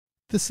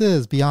This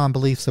is Beyond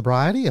Belief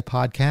Sobriety, a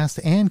podcast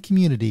and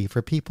community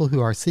for people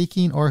who are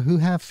seeking or who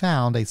have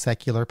found a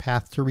secular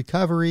path to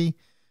recovery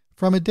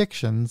from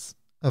addictions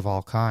of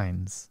all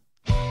kinds.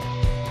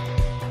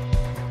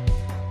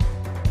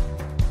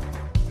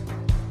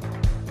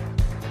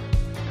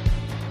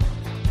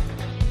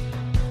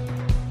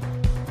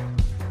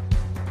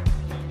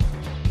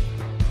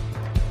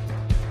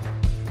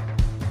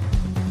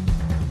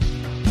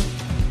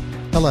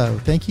 Hello,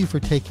 thank you for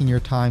taking your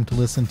time to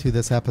listen to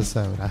this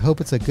episode. I hope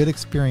it's a good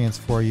experience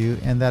for you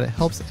and that it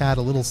helps add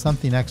a little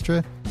something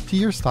extra to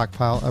your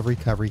stockpile of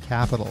recovery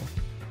capital.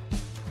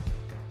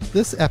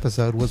 This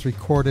episode was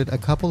recorded a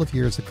couple of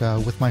years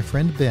ago with my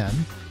friend Ben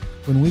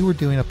when we were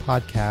doing a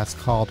podcast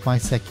called My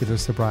Secular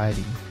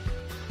Sobriety.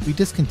 We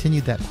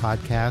discontinued that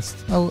podcast,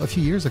 a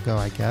few years ago,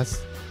 I guess,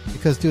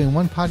 because doing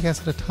one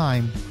podcast at a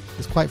time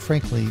is quite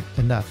frankly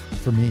enough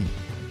for me.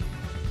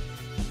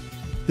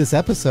 This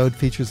episode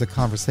features a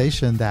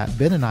conversation that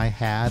Ben and I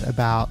had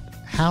about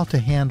how to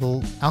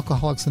handle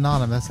Alcoholics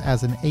Anonymous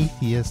as an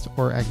atheist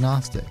or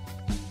agnostic.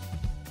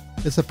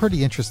 It's a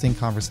pretty interesting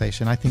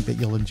conversation. I think that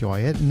you'll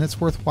enjoy it, and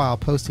it's worthwhile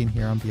posting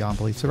here on Beyond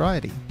Belief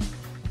Sobriety.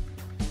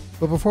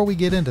 But before we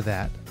get into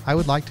that, I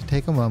would like to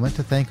take a moment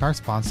to thank our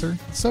sponsor,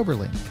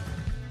 SoberLink.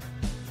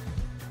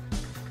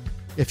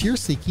 If you're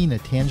seeking a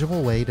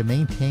tangible way to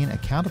maintain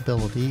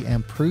accountability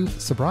and prove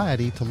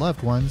sobriety to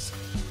loved ones,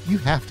 you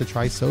have to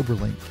try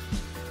SoberLink.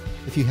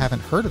 If you haven't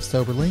heard of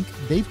SoberLink,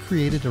 they've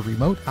created a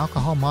remote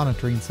alcohol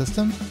monitoring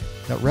system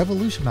that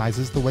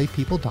revolutionizes the way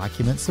people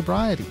document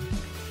sobriety.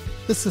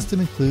 This system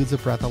includes a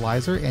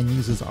breathalyzer and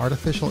uses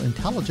artificial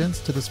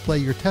intelligence to display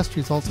your test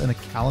results in a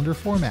calendar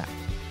format,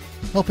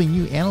 helping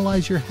you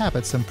analyze your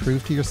habits and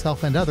prove to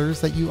yourself and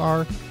others that you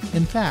are,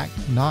 in fact,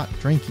 not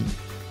drinking.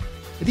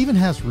 It even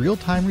has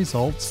real-time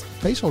results,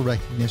 facial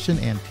recognition,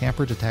 and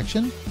tamper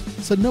detection,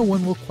 so no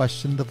one will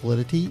question the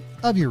validity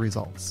of your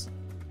results.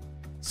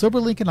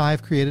 SoberLink and I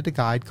have created a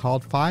guide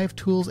called 5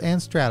 Tools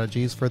and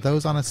Strategies for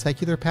Those on a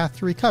Secular Path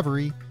to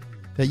Recovery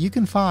that you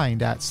can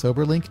find at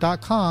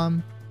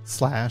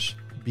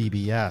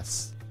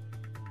soberlink.com/BBS.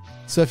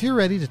 So if you're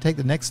ready to take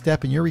the next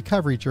step in your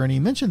recovery journey,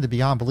 mention the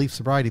Beyond Belief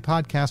Sobriety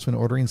podcast when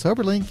ordering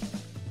SoberLink,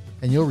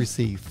 and you'll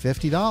receive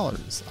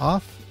 $50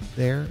 off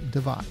their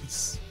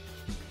device.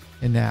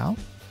 And now,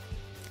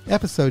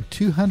 episode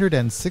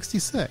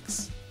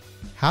 266,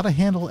 How to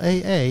Handle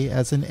AA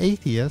as an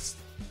Atheist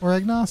or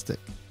Agnostic.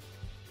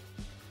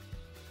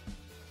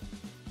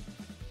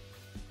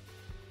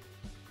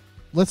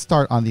 Let's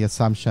start on the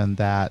assumption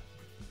that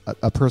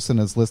a person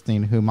is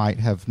listening who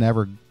might have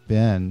never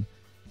been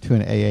to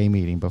an AA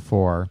meeting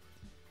before.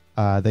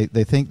 They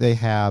think they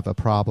have a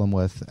problem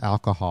with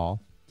alcohol,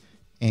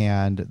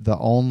 and the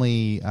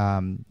only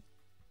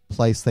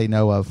place they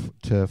know of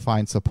to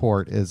find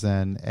support is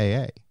in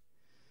AA.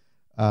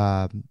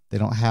 They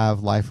don't have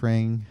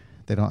LifeRing.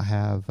 They don't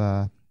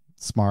have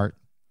Smart.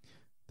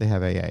 They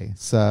have AA.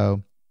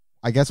 So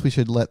I guess we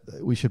should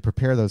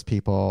prepare those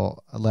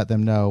people, let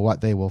them know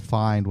what they will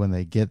find when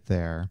they get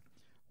there.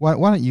 Why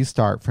don't you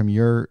start from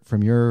your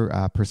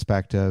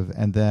perspective,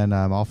 and then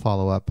I'll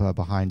follow up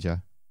behind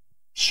you.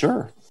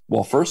 Sure.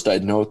 Well, first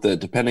I'd note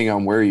that depending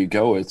on where you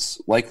go, it's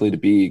likely to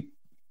be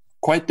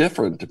quite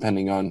different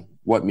depending on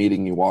what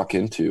meeting you walk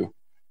into.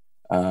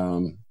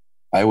 I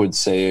would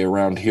say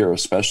around here,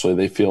 especially,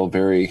 they feel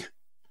very,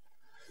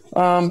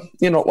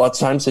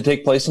 lots of times they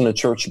take place in a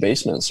church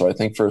basement. So I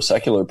think for a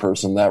secular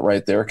person, that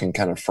right there can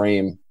kind of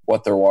frame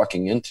what they're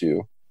walking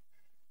into.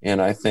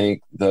 And I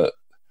think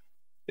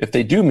if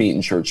they do meet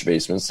in church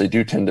basements, they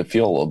do tend to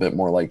feel a little bit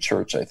more like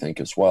church, I think,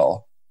 as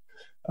well.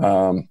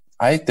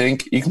 I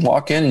think you can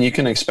walk in and you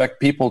can expect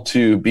people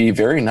to be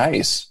very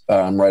nice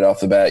right off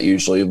the bat.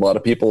 Usually a lot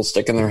of people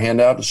sticking their hand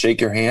out to shake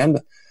your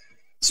hand,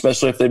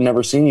 especially if they've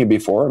never seen you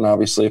before. And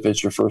obviously if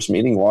it's your first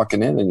meeting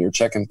walking in and you're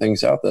checking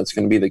things out, that's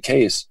going to be the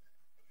case.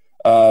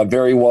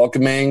 Very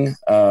welcoming.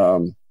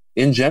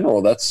 In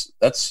general, that's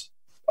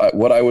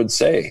what I would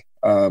say.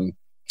 And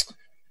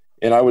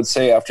I would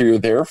say after you're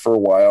there for a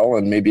while,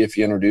 and maybe if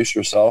you introduce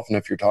yourself and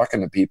if you're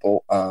talking to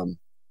people,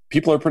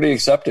 people are pretty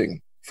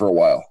accepting for a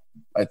while,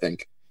 I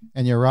think.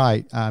 And you're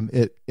right.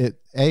 AA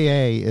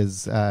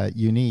is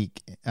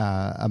unique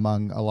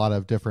among a lot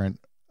of different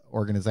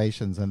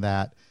organizations, in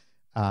that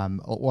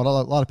what a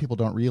lot of people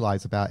don't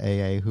realize about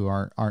AA who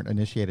aren't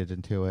initiated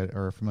into it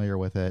or familiar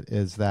with it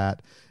is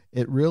that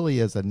it really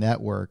is a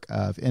network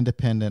of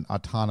independent,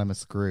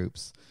 autonomous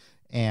groups.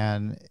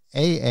 And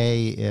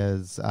AA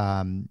is,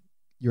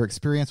 your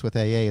experience with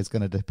AA is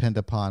going to depend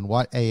upon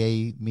what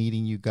AA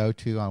meeting you go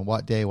to, on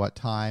what day, what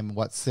time,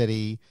 what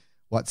city,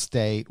 what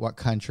state, what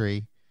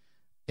country.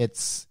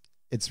 It's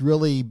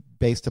really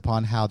based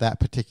upon how that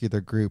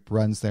particular group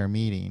runs their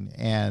meeting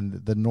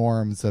and the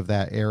norms of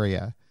that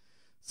area.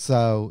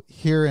 So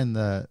here in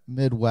the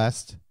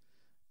Midwest,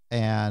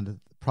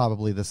 and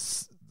probably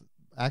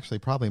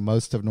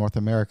most of North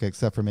America,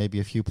 except for maybe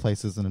a few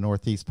places in the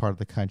Northeast part of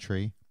the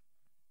country,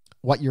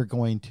 what you're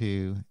going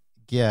to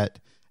get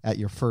at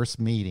your first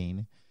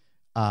meeting,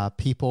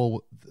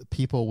 people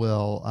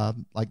will,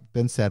 like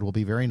Ben said, will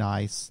be very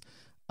nice.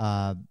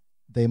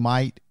 they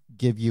might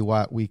give you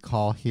what we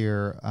call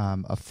here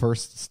a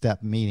first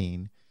step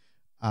meeting,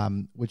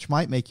 which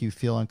might make you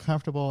feel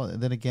uncomfortable.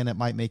 And then again, it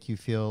might make you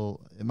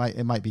feel,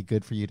 it might be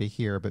good for you to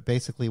hear. But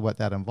basically what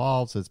that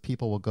involves is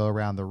people will go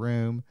around the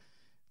room.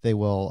 They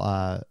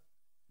will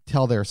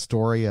tell their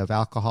story of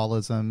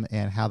alcoholism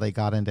and how they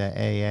got into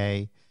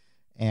AA,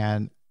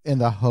 and in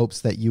the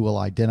hopes that you will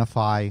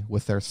identify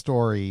with their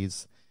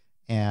stories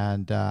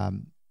and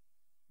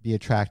be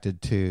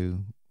attracted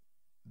to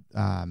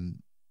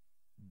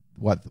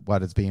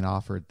what is being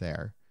offered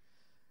there.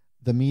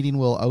 The meeting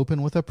will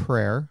open with a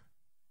prayer,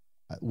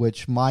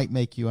 which might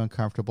make you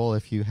uncomfortable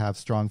if you have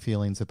strong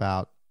feelings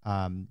about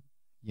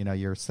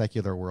your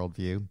secular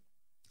worldview.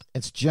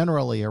 It's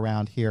generally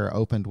around here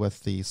opened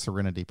with the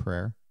Serenity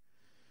Prayer,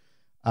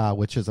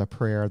 which is a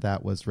prayer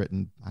that was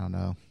written, I don't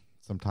know,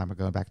 some time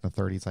ago, back in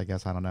the 30s, I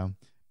guess, I don't know.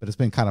 But it's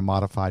been kind of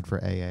modified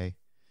for AA.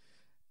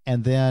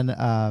 And then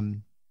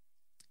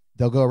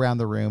they'll go around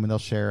the room and they'll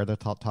share, they'll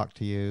talk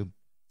to you.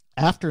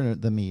 After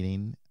the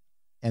meeting,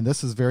 and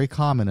this is very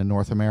common in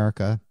North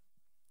America,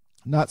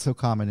 not so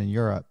common in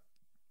Europe,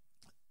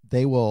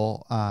 they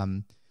will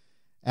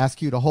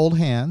ask you to hold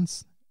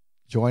hands,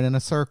 join in a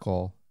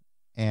circle,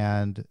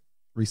 and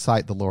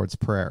recite the Lord's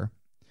Prayer.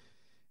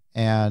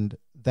 And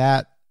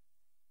that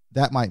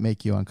might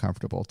make you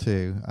uncomfortable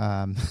too.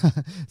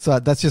 So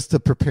that's just to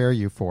prepare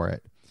you for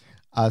it.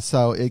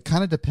 So it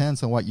kind of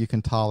depends on what you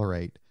can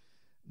tolerate.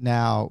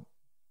 Now,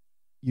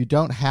 you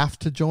don't have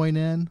to join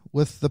in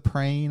with the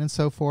praying and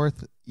so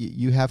forth.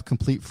 You have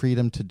complete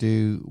freedom to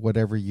do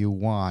whatever you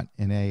want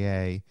in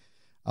AA.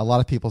 A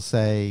lot of people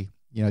say,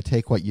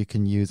 take what you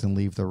can use and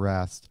leave the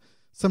rest.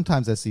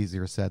 Sometimes that's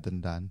easier said than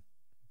done,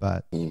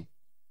 but.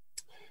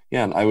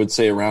 Yeah, and I would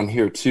say around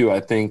here too, I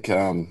think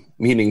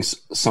meetings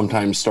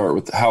sometimes start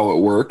with how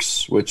it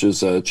works, which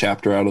is a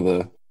chapter out of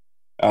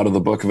the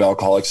book of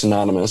Alcoholics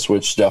Anonymous,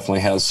 which definitely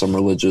has some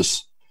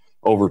religious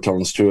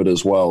overtones to it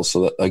as well.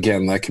 So that,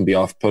 again, that can be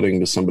off-putting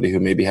to somebody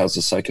who maybe has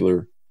a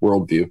secular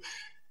worldview.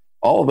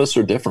 All of us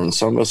are different.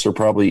 Some of us are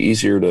probably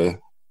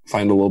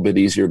find a little bit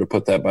easier to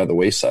put that by the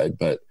wayside,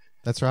 but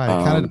that's right.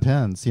 It kind of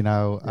depends,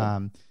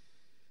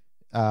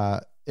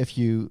 if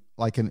you,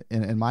 like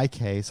in my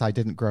case, I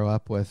didn't grow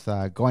up with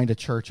going to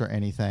church or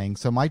anything.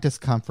 So my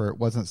discomfort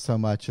wasn't so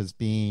much as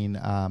being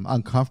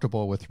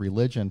uncomfortable with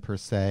religion per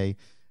se,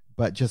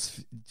 but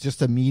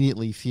just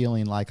immediately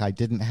feeling like I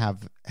didn't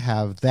have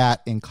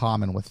that in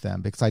common with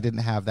them because I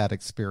didn't have that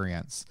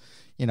experience.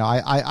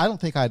 I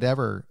don't think I'd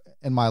ever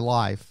in my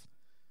life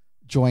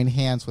joined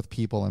hands with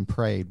people and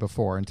prayed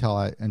before until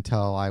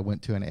I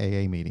went to an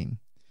AA meeting.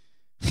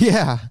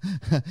 Yeah.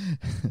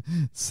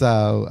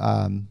 So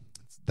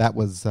that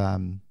was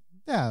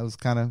it was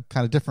kind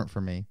of different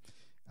for me.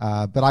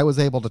 But I was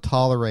able to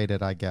tolerate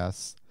it, I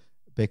guess,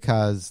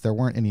 because there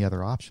weren't any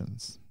other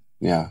options.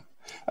 Yeah.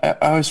 I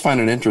always find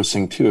it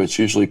interesting too. It's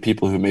usually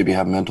people who maybe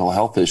have mental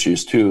health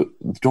issues too,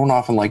 don't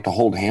often like to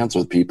hold hands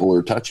with people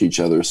or touch each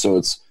other. So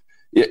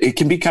it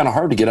can be kind of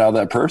hard to get out of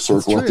that prayer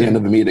circle at the end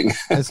of the meeting.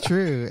 That's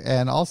true.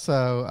 And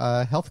also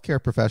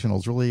healthcare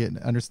professionals really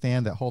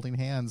understand that holding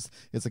hands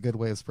is a good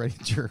way of spreading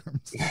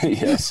germs.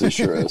 Yes, it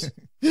sure is.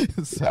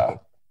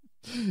 So,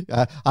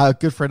 yeah. A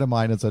good friend of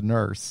mine is a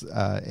nurse,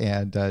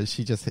 and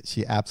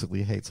she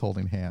absolutely hates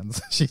holding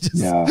hands.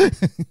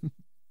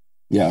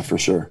 Yeah, for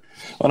sure.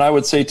 And I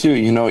would say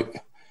too,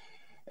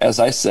 as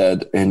I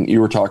said, and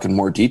you were talking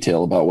more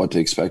detail about what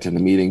to expect in the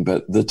meeting,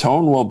 but the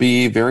tone will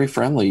be very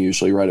friendly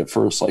usually right at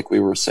first, like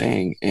we were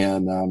saying.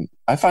 And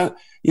I find,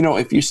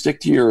 if you stick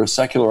to your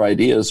secular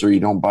ideas or you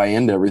don't buy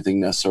into everything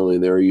necessarily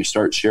there, you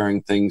start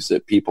sharing things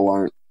that people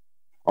aren't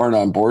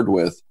on board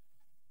with,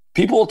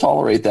 people will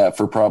tolerate that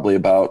for probably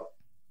about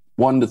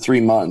 1 to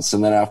 3 months.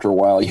 And then after a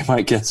while, you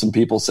might get some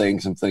people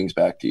saying some things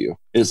back to you.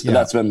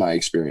 That's been my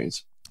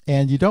experience.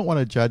 And you don't want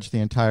to judge the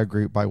entire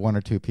group by 1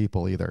 or 2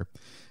 people either,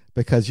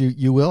 because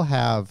you will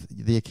have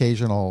the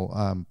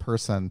occasional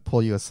person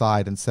pull you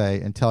aside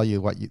and tell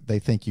you what they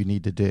think you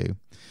need to do.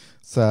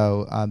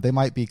 So they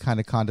might be kind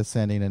of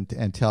condescending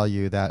and tell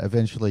you that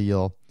eventually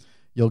you'll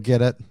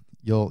get it.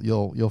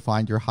 You'll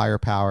find your higher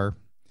power.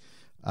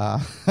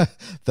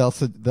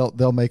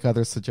 They'll make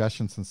other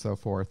suggestions and so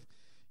forth.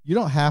 You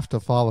don't have to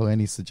follow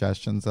any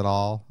suggestions at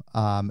all.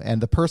 And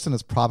the person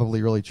is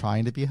probably really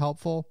trying to be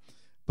helpful.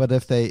 But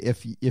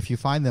if you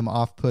find them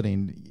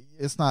off-putting,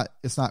 it's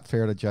not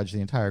fair to judge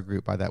the entire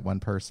group by that one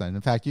person.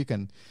 In fact,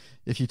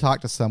 if you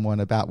talk to someone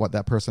about what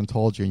that person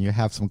told you and you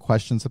have some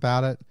questions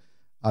about it,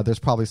 there's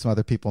probably some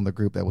other people in the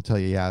group that will tell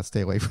you,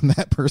 stay away from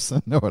that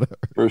person or whatever.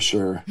 For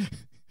sure.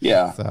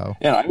 Yeah. So,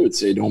 and I would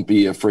say don't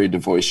be afraid to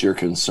voice your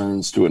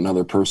concerns to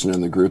another person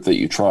in the group that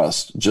you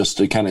trust, just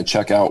to kind of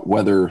check out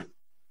whether,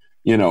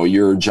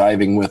 you're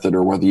jiving with it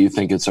or whether you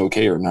think it's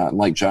okay or not. And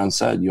like John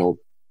said,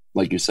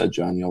 like you said,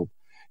 John,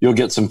 you'll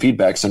get some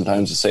feedback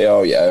sometimes to say,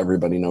 oh yeah,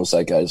 everybody knows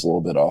that guy's a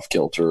little bit off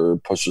kilter or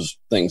pushes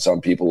things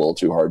on people a little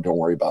too hard. Don't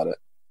worry about it.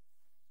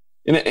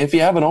 And if you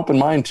have an open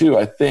mind too,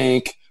 I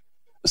think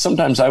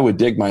sometimes I would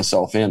dig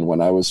myself in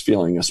when I was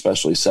feeling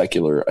especially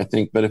secular, I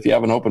think, but if you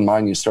have an open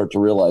mind, you start to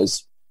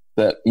realize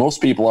that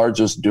most people are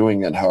just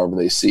doing it however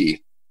they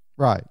see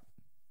Right.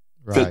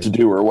 fit to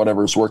do, or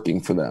whatever's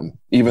working for them,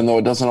 even though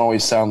it doesn't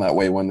always sound that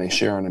way when they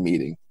share in a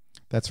meeting.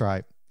 That's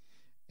right.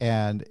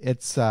 And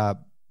it's the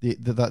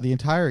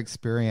entire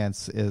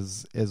experience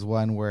is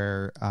one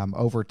where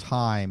over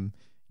time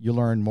you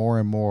learn more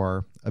and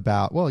more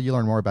about, well, you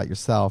learn more about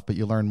yourself, but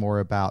you learn more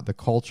about the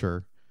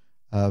culture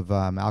of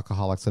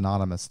Alcoholics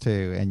Anonymous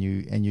too, and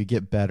you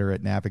get better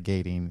at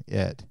navigating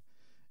it,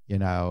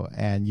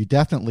 and you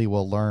definitely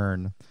will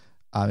learn.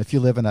 If you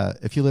live in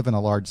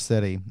a large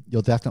city,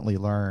 you'll definitely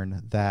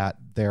learn that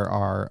there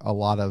are a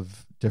lot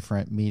of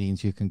different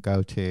meetings you can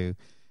go to,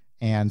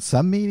 and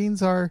some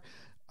meetings are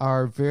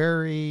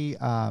very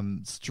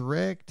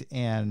strict,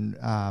 and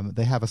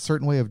they have a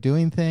certain way of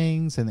doing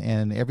things,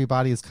 and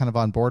everybody is kind of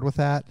on board with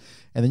that.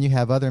 And then you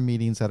have other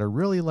meetings that are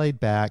really laid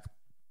back,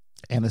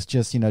 and it's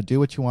just, do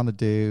what you want to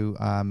do.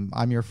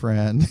 I'm your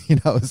friend.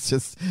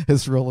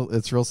 It's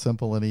real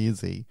simple and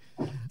easy.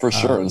 For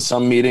sure. And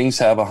some meetings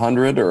have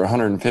 100 or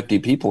 150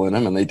 people in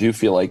them, and they do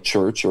feel like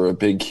church or a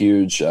big,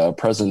 huge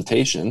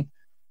presentation.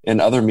 And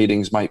other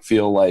meetings might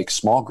feel like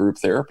small group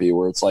therapy,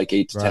 where it's like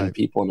 8 to 10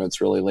 people, and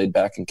it's really laid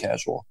back and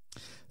casual.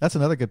 That's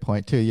another good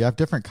point too. You have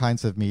different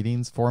kinds of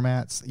meetings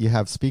formats. You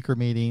have speaker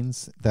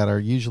meetings that are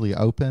usually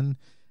open,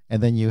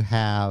 and then you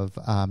have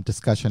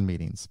discussion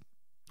meetings,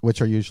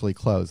 which are usually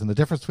closed. And the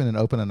difference between an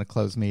open and a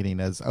closed meeting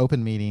is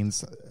open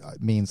meetings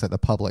means that the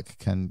public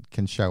can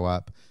show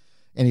up.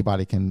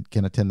 Anybody can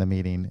attend the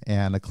meeting.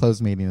 And a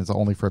closed meeting is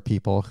only for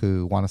people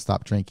who want to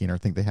stop drinking or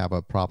think they have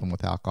a problem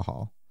with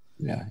alcohol.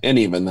 Yeah. And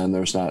even then,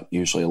 there's not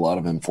usually a lot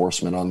of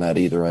enforcement on that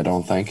either, I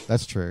don't think.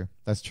 That's true.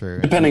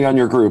 Depending on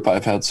your group.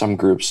 I've had some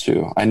groups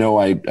too. I know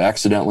I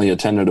accidentally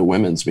attended a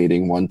women's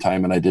meeting one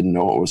time, and I didn't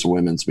know it was a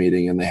women's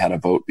meeting, and they had a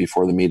vote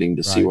before the meeting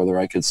to see whether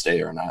I could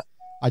stay or not.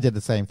 I did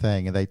the same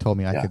thing, and they told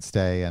me I could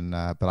stay, and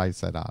but I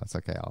said, "Oh, it's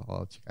okay. I'll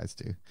let you guys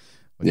do."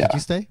 Did you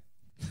stay?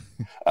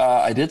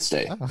 I did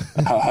stay.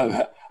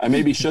 Oh. I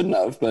maybe shouldn't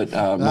have, but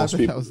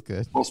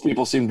most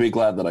people seem to be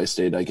glad that I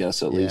stayed, I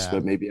guess, at least.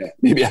 But maybe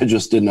I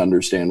just didn't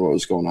understand what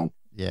was going on.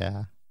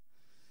 Yeah.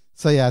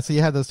 So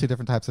you have those two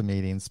different types of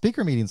meetings.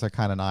 Speaker meetings are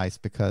kind of nice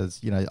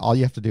because all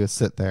you have to do is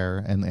sit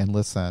there and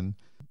listen,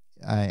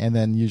 and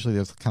then usually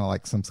there's kind of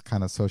like some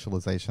kind of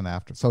socializing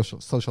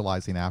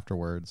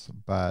afterwards.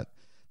 But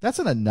that's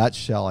in a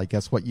nutshell, I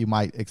guess, what you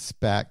might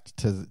expect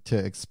to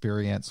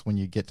experience when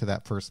you get to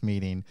that first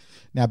meeting.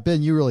 Now,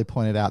 Ben, you really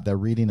pointed out the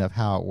reading of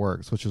how it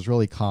works, which is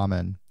really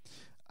common.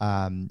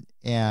 And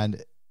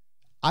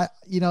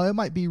it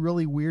might be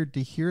really weird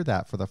to hear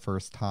that for the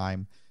first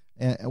time.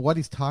 And what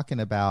he's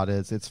talking about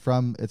is it's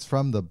from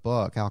the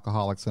book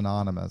Alcoholics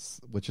Anonymous,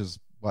 which is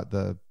what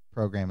the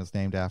program is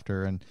named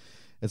after, and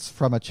it's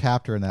from a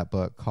chapter in that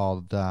book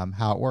called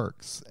How It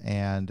Works,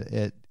 and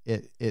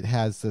it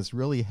has this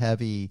really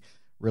heavy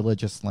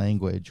religious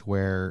language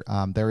where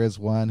there is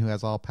one who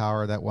has all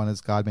power, that one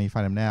is God, may you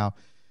find him now.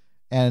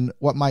 And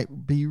what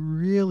might be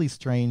really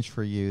strange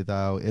for you,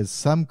 though, is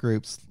some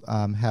groups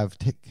have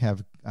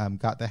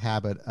got the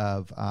habit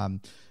of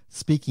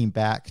speaking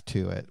back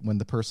to it. When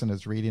the person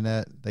is reading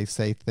it, they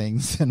say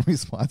things in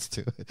response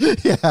to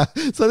it. Yeah.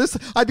 So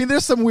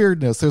there's some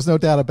weirdness. There's no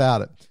doubt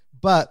about it.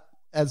 But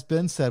as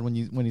Ben said, when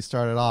you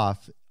started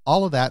off,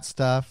 all of that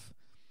stuff,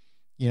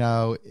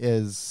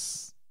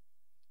 is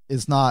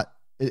not.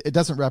 It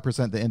doesn't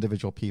represent the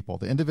individual people.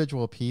 The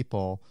individual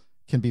people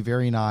can be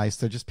very nice.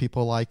 They're just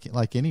people like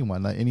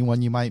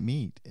anyone you might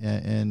meet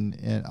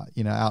in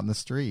out in the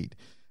street.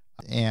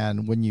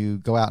 And when you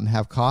go out and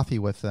have coffee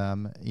with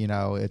them,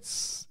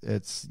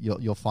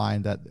 you'll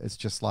find that it's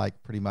just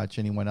like pretty much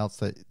anyone else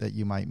that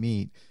you might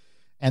meet.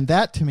 And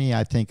that, to me,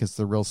 I think is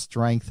the real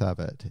strength of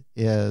it,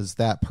 is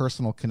that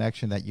personal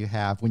connection that you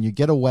have when you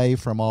get away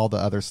from all the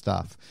other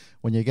stuff,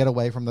 when you get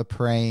away from the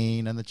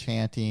praying and the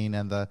chanting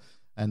and the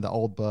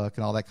old book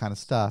and all that kind of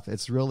stuff.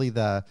 It's really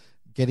the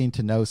getting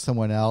to know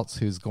someone else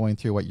who's going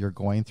through what you're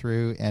going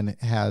through and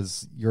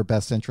has your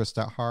best interest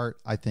at heart,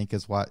 I think,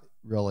 is what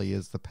really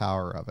is the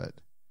power of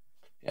it.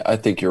 Yeah, I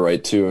think you're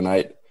right too.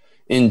 And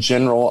in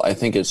general, I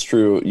think it's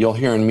true. You'll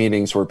hear in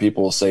meetings where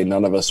people will say,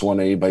 none of us want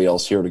anybody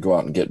else here to go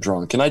out and get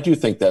drunk. And I do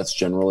think that's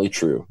generally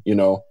true.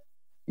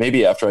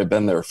 Maybe after I've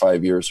been there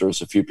 5 years, there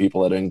was a few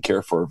people I didn't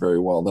care for very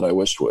well that I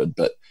wished would,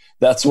 but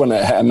that's when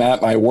I'm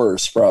at my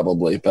worst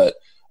probably. But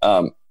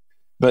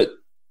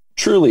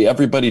truly,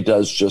 everybody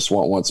does just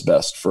want what's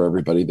best for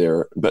everybody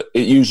there. But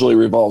it usually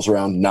revolves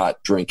around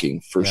not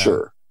drinking for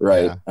sure.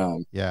 Right.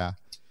 Yeah.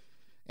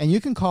 And you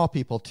can call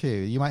people too.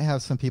 You might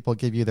have some people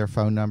give you their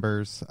phone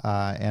numbers,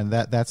 and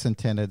that's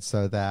intended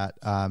so that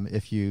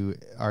if you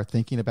are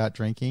thinking about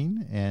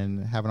drinking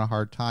and having a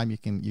hard time, you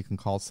can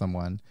call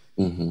someone.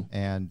 Mm-hmm.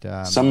 And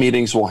some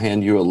meetings will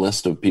hand you a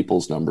list of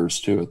people's numbers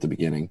too at the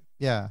beginning.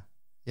 Yeah.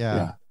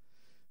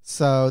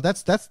 So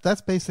that's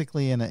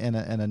basically in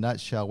a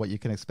nutshell what you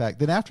can expect.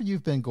 Then after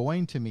you've been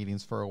going to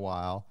meetings for a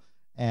while,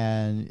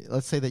 and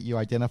let's say that you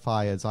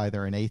identify as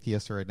either an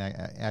atheist or an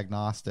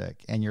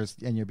agnostic, and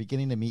you're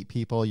beginning to meet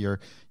people, you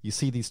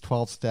see these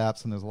 12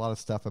 steps, and there's a lot of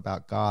stuff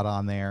about God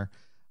on there.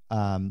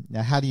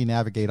 Now, how do you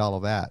navigate all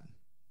of that?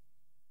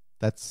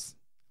 That's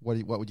what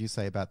would you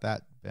say about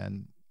that,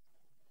 Ben?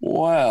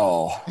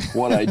 Well,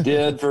 what I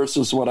did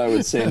versus what I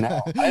would say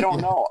now, I don't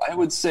know. I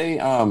would say,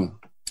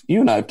 you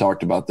and I have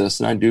talked about this,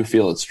 and I do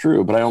feel it's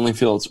true, but I only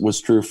feel it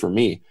was true for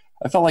me.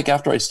 I felt like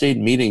after I stayed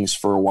in meetings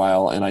for a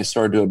while and I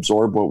started to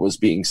absorb what was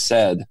being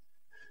said,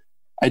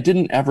 I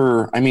didn't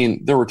ever, I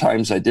mean, there were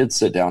times I did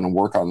sit down and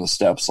work on the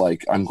steps,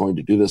 like I'm going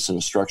to do this in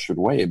a structured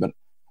way, but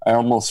I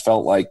almost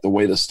felt like the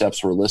way the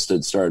steps were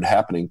listed started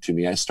happening to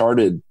me. I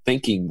started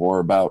thinking more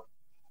about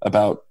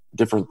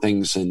different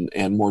things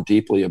and more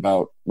deeply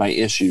about my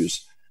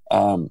issues.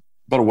 But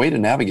a way to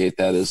navigate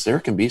that is there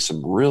can be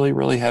some really,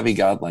 really heavy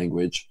God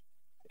language.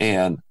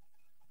 And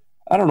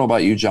I don't know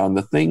about you, John,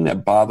 the thing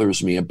that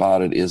bothers me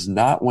about it is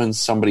not when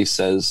somebody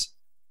says,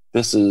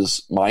 this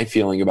is my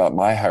feeling about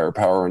my higher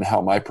power and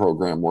how my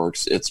program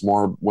works. It's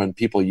more when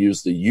people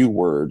use the you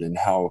word and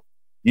how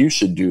you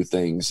should do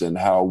things and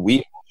how we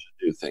should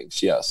do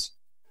things. Yes.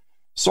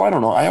 So I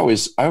don't know. I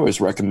always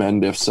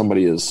recommend if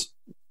somebody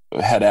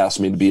had asked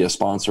me to be a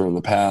sponsor in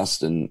the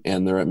past and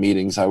they're at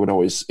meetings, I would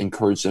always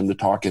encourage them to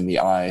talk in the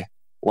I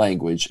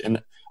language.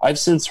 And I've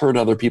since heard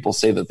other people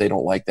say that they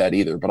don't like that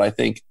either, but I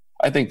think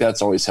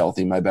that's always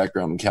healthy. My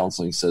background in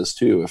counseling says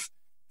too, if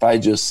I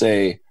just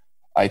say,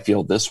 I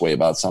feel this way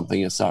about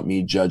something, it's not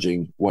me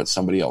judging what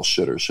somebody else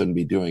should or shouldn't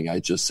be doing. I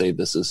just say,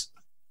 this is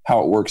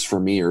how it works for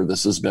me, or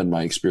this has been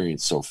my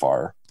experience so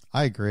far.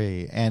 I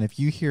agree. And if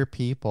you hear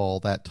people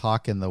that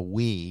talk in the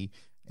we,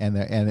 and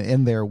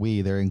in their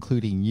we, they're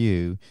including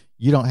you,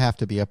 you don't have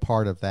to be a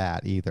part of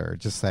that either.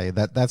 Just say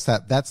that's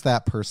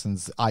that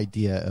person's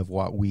idea of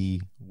what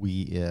we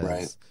is.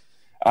 Right.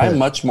 I'm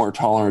much more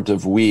tolerant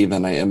of we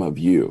than I am of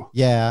you.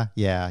 Yeah.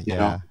 You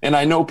know? And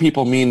I know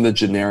people mean the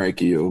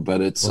generic you, but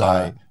it's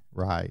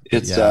right.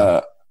 It's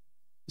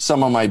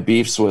some of my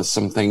beefs with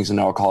some things in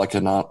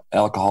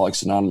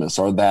Alcoholics Anonymous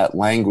are that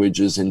language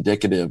is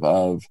indicative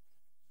of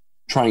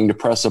trying to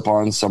press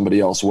upon somebody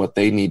else what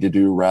they need to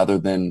do rather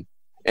than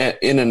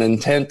in an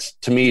intent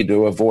to me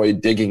to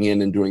avoid digging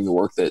in and doing the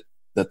work that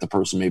the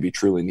person maybe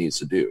truly needs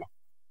to do.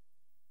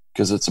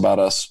 Because it's about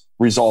us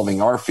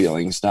resolving our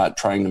feelings, not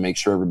trying to make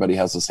sure everybody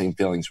has the same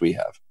feelings we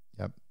have.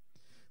 Yep.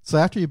 So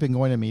after you've been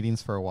going to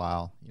meetings for a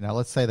while,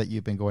 let's say that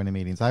you've been going to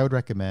meetings, I would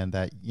recommend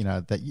that,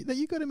 that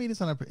you go to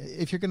meetings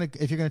if you're going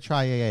to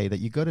try AA, that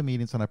you go to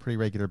meetings on a pretty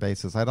regular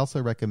basis. I'd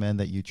also recommend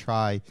that you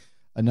try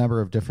a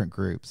number of different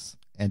groups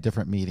and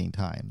different meeting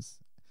times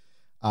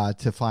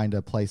to find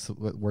a place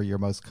where you're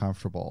most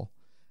comfortable.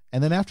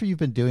 And then after you've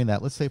been doing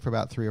that, let's say for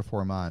about 3 or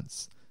 4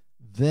 months,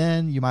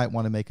 then you might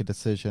want to make a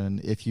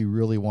decision if you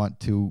really want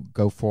to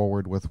go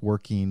forward with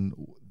working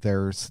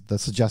the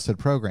suggested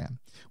program,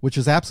 which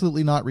is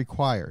absolutely not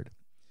required.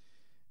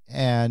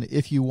 And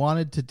if you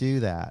wanted to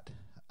do that,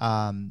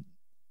 I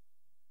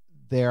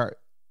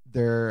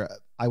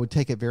would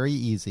take it very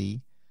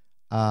easy.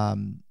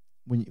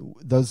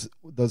 Those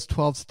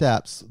 12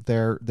 steps,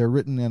 they're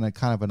written in a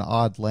kind of an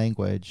odd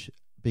language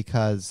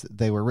because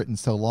they were written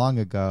so long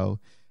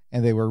ago.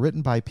 And they were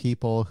written by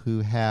people who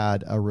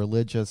had a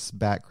religious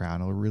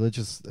background,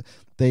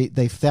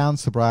 they found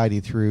sobriety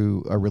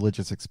through a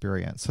religious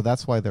experience. So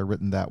that's why they're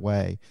written that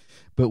way.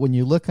 But when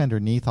you look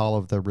underneath all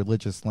of the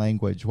religious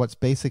language, what's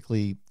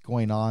basically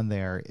going on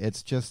there,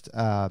 it's just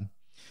an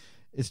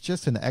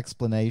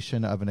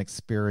explanation of an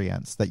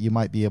experience that you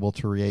might be able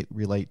to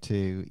relate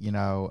to.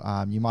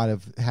 You might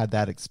have had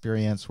that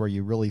experience where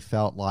you really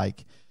felt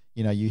like,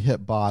 you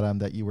hit bottom,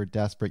 that you were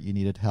desperate, you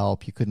needed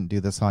help, you couldn't do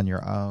this on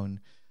your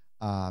own.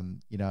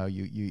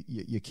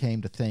 You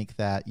came to think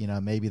that,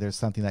 maybe there's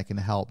something that can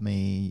help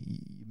me.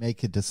 You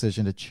make a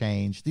decision to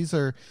change. These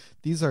are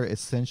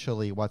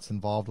essentially what's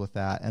involved with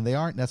that. And they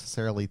aren't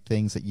necessarily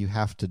things that you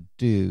have to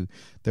do.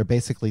 They're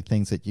basically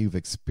things that you've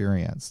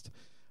experienced.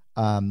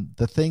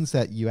 The things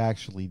that you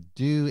actually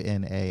do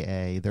in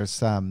AA, there's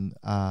some,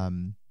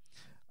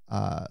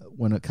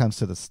 when it comes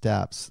to the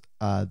steps,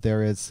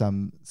 there is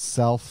some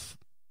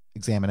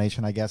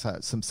self-examination, I guess,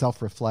 some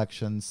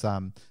self-reflection,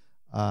 some,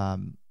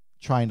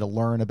 trying to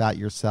learn about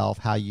yourself,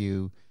 how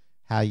you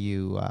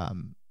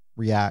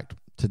react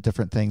to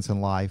different things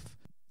in life.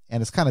 And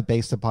it's kind of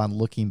based upon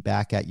looking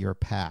back at your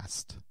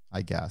past,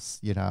 I guess,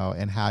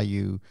 and how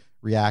you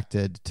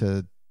reacted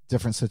to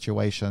different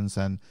situations.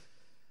 And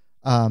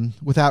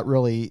without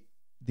really,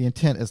 the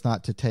intent is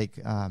not to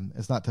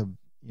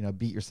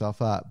beat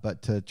yourself up,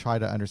 but to try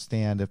to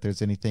understand if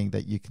there's anything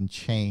that you can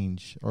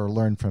change or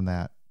learn from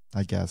that,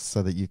 I guess,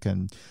 so that you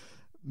can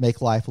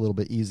make life a little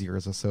bit easier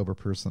as a sober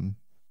person.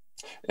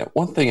 Yeah,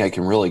 one thing I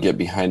can really get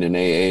behind in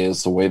AA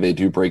is the way they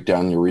do break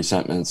down your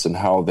resentments and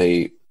how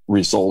they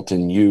result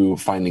in you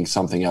finding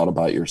something out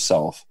about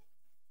yourself.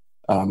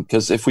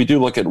 Because if we do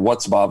look at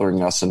what's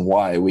bothering us and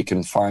why, we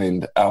can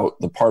find out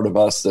the part of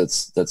us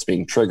that's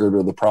being triggered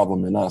or the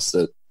problem in us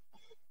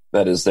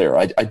that is there.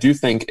 I do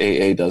think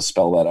AA does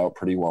spell that out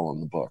pretty well in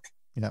the book.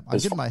 Yeah, I'm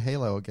getting my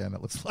halo again,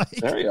 it looks like.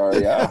 There you are,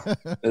 yeah.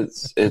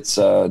 It's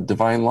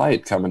divine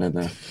light coming in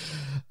there.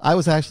 I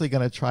was actually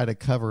going to try to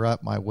cover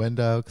up my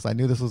window because I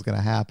knew this was going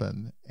to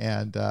happen,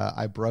 and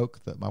I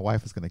broke that. My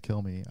wife was going to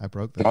kill me. I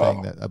broke the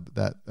thing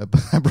that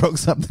I broke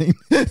something.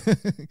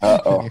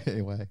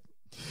 Anyway,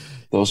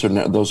 those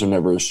are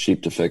never as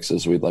cheap to fix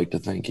as we'd like to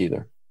think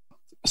either.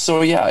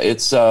 So yeah,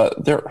 it's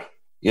there.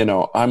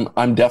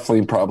 I'm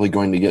definitely probably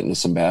going to get into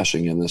some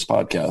bashing in this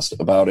podcast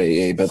about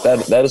AA, but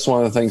that is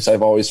one of the things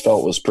I've always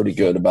felt was pretty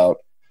good about,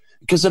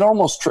 because it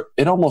almost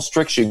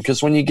tricks you,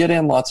 because when you get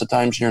in, lots of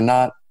times you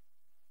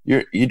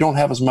don't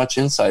have as much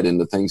insight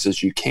into things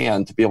as you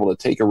can to be able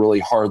to take a really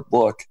hard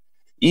look.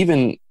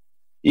 Even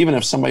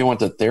if somebody went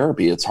to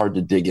therapy, it's hard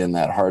to dig in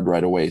that hard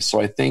right away. So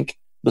I think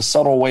the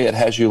subtle way it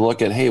has you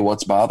look at, hey,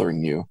 what's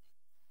bothering you?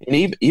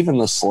 And even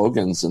the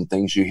slogans and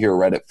things you hear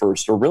right at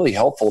first are really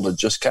helpful to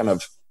just kind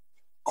of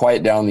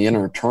quiet down the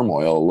inner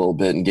turmoil a little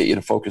bit and get you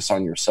to focus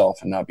on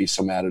yourself and not be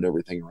so mad at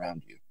everything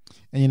around you.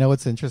 And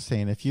what's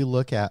interesting, if you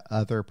look at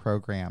other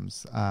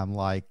programs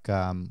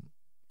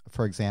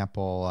for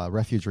example,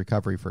 refuge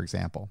recovery, for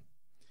example,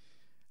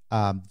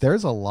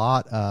 there's a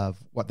lot of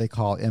what they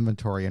call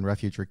inventory in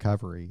refuge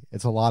recovery.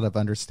 It's a lot of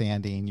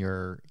understanding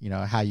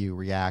how you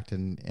react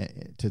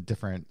to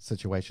different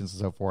situations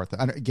and so forth,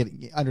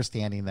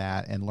 understanding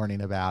that and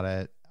learning about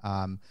it.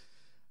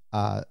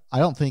 I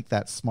don't think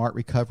that smart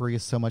recovery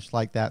is so much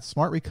like that.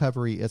 Smart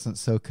recovery isn't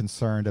so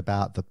concerned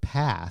about the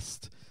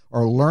past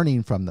or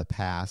learning from the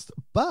past,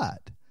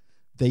 but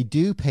they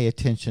do pay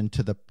attention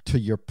to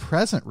your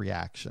present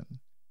reaction.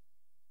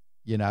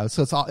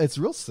 So it's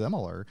real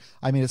similar.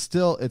 I mean, it's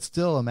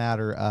still a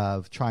matter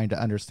of trying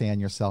to understand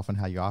yourself and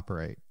how you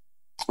operate.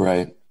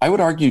 Right. I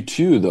would argue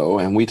too, though,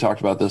 and we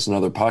talked about this in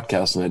other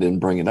podcasts and I didn't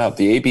bring it up,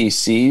 the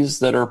ABCs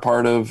that are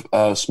part of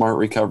smart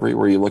recovery,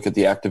 where you look at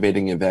the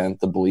activating event,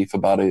 the belief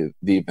about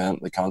the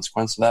event, the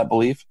consequence of that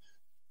belief,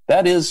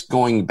 that is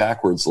going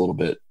backwards a little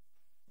bit,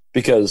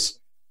 because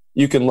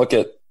you can look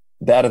at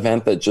that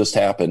event that just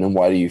happened and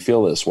why do you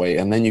feel this way?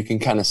 And then you can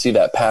kind of see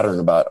that pattern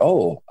about,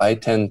 oh, I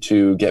tend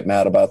to get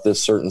mad about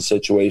this certain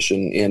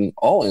situation in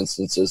all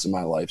instances in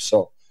my life.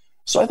 So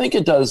I think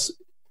it does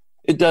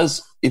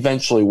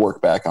eventually work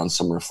back on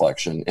some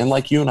reflection. And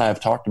like you and I have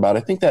talked about,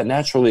 I think that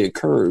naturally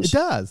occurs. It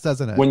does,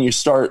 doesn't it? When you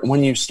start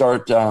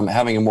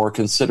having a more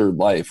considered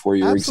life where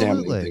you're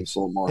examining things a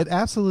little more. It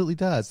absolutely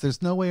does.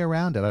 There's no way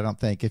around it, I don't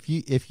think. If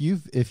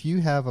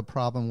you have a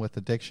problem with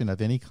addiction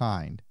of any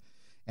kind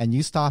and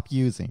you stop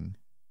using,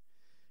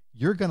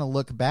 you're going to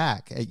look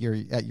back at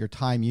your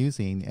time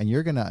using, and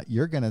you're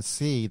going to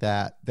see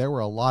that there were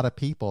a lot of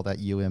people that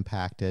you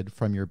impacted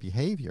from your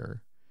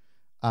behavior.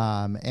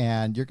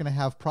 And you're going to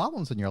have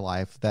problems in your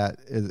life that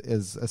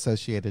is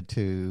associated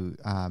to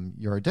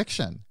your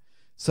addiction.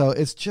 So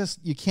it's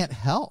just, you can't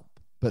help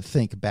but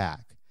think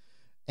back.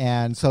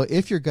 And so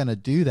if you're going to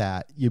do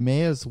that, you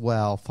may as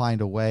well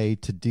find a way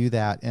to do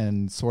that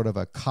in sort of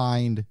a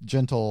kind,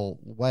 gentle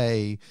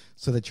way,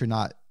 so that you're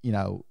not,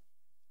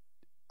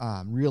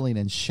 reeling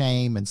in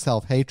shame and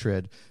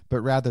self-hatred,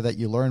 but rather that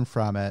you learn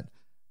from it,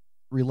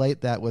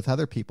 relate that with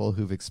other people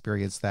who've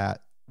experienced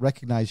that,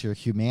 recognize your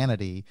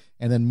humanity,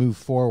 and then move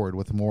forward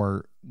with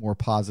more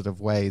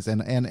positive ways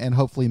and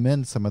hopefully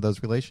mend some of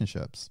those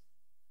relationships.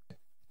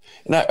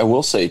 And I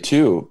will say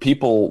too,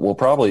 people will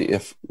probably,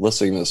 if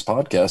listening to this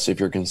podcast, if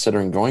you're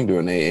considering going to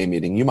an AA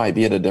meeting, you might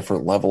be at a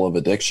different level of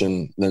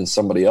addiction than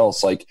somebody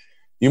else. Like,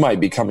 you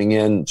might be coming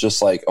in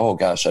just like, oh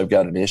gosh, I've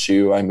got an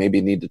issue I maybe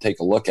need to take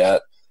a look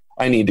at.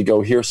 I need to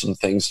go hear some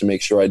things to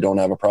make sure I don't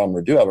have a problem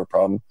or do have a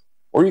problem.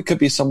 Or you could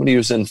be somebody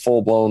who's in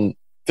full-blown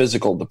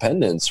physical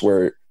dependence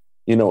where,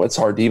 it's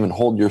hard to even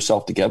hold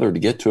yourself together to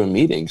get to a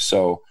meeting.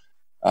 So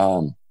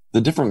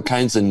the different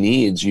kinds of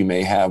needs you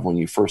may have when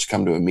you first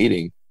come to a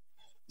meeting,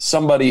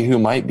 somebody who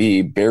might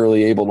be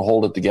barely able to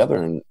hold it together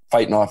and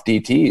fighting off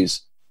DTs,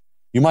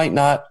 you might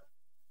not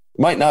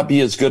be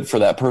as good for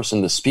that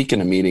person to speak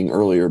in a meeting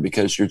earlier,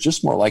 because you're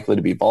just more likely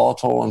to be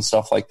volatile and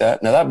stuff like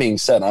that. Now, that being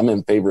said, I'm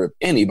in favor of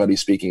anybody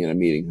speaking in a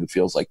meeting who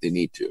feels like they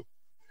need to.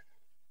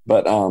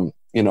 But,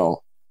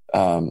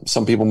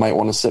 some people might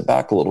want to sit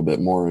back a little bit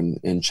more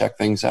and check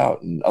things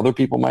out. And other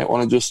people might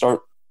want to just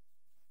start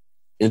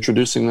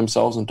introducing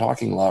themselves and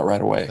talking a lot right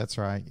away. That's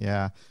right.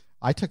 Yeah.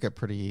 I took it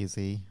pretty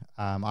easy.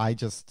 I'm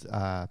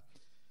kind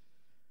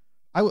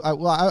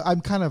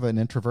of an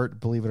introvert,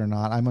 believe it or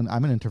not. I'm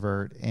an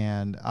introvert,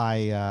 and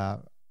I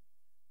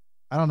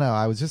don't know.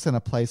 I was just in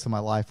a place in my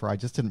life where I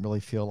just didn't really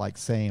feel like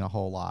saying a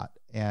whole lot.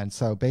 And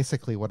so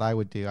basically what I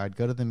would do, I'd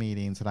go to the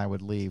meetings and I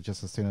would leave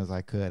just as soon as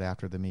I could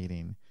after the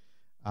meeting.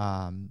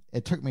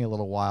 It took me a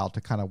little while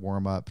to kind of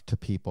warm up to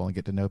people and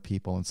get to know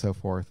people and so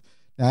forth.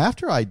 Now,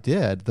 after I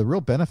did, the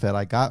real benefit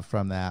I got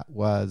from that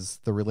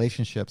was the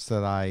relationships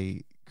that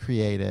I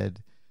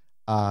created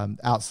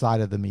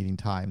outside of the meeting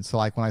time. So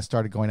like when I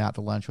started going out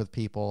to lunch with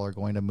people or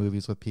going to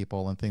movies with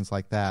people and things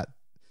like that,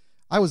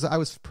 I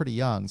was pretty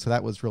young. So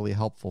that was really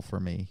helpful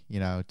for me,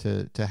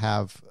 to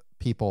have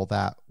people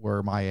that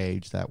were my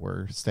age that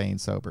were staying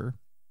sober.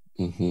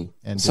 Mm-hmm.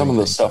 And some of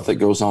the stuff that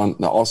goes on.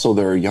 Also,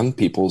 there are young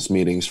people's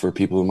meetings for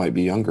people who might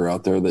be younger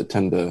out there that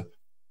tend to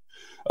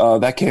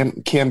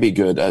That can be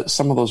good.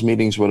 Some of those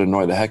meetings would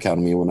annoy the heck out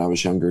of me when I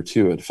was younger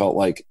too. It felt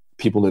like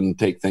people didn't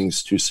take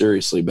things too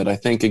seriously. But I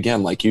think,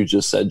 again, like you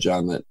just said,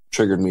 John, that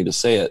triggered me to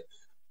say it,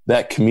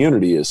 that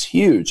community is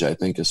huge. I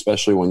think,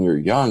 especially when you're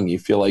young, you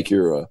feel like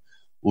you're a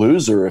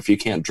loser if you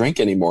can't drink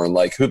anymore. And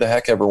like, who the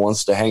heck ever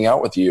wants to hang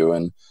out with you?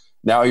 And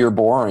now you're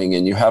boring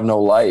and you have no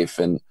life.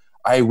 And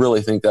I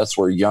really think that's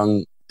where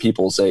young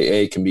people's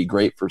AA can be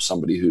great for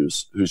somebody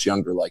who's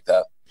younger like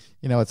that.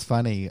 You know, it's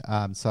funny.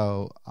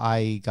 So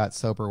I got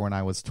sober when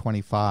I was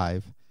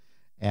 25.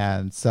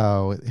 And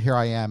so here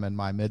I am in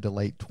my mid to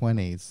late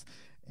 20s.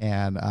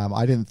 And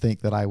I didn't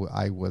think that I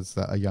was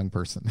a young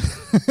person.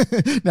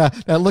 now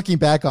looking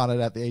back on it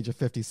at the age of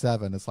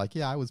 57, it's like,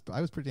 yeah, I was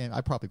pretty. I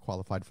probably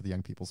qualified for the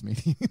young people's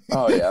meeting.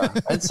 Oh yeah,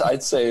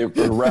 I'd say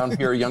around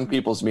here, young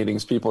people's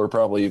meetings, people are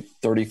probably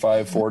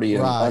 35, 40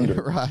 and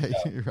under. Right.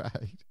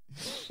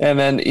 And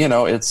then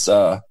it's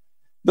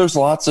there's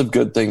lots of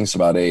good things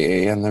about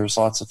AA, and there's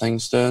lots of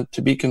things to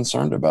be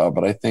concerned about.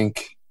 But I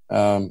think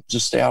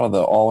just stay out of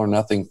the all or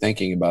nothing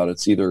thinking about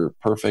it's either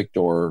perfect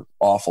or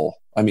awful.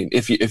 I mean,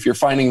 if you're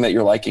finding that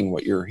you're liking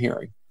what you're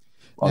hearing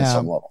on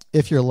some level.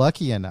 If you're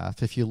lucky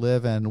enough, if you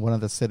live in one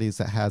of the cities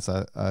that has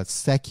a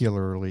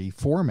secularly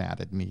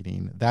formatted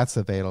meeting, that's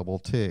available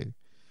too.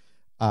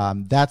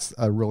 That's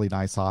a really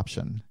nice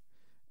option.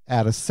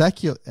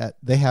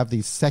 They have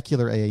these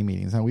secular AA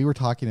meetings. And we were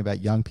talking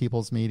about young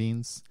people's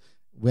meetings,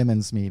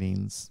 women's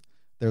meetings.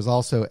 There's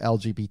also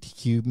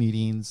LGBTQ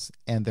meetings,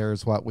 and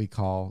there's what we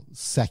call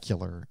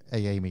secular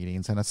AA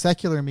meetings. And a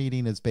secular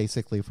meeting is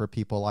basically for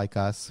people like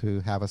us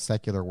who have a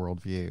secular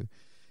worldview.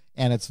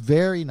 And it's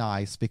very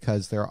nice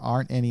because there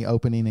aren't any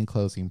opening and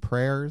closing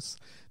prayers.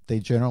 They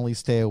generally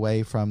stay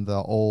away from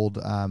the old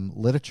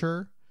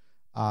literature.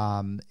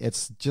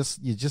 It's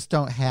just, you just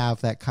don't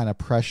have that kind of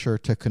pressure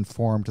to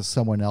conform to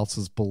someone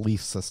else's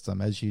belief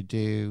system as you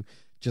do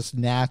just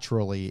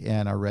naturally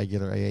in a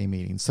regular AA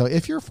meeting. So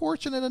if you're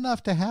fortunate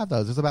enough to have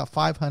those, there's about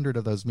 500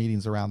 of those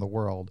meetings around the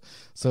world.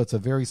 So it's a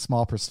very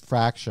small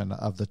fraction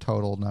of the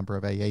total number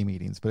of AA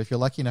meetings. But if you're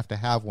lucky enough to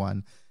have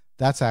one,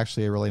 that's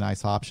actually a really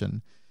nice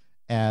option.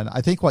 And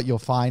I think what you'll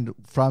find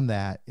from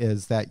that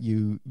is that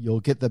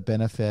you'll get the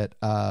benefit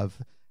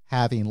of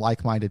having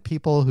like-minded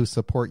people who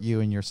support you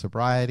in your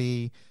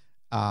sobriety.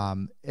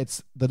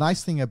 It's the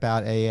nice thing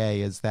about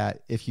AA is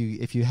that if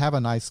you have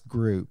a nice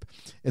group,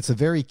 it's a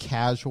very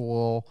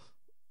casual,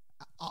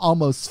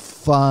 almost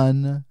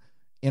fun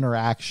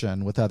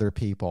interaction with other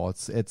people.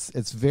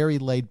 It's very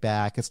laid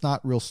back. It's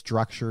not real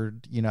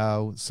structured,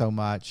 so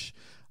much.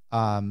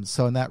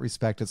 So in that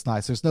respect, it's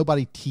nice. There's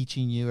nobody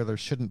teaching you, or there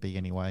shouldn't be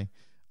anyway,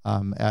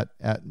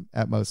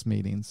 at most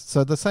meetings.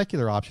 So the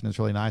secular option is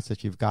really nice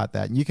if you've got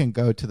that. And you can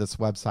go to this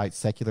website,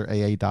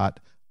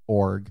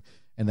 secularaa.org.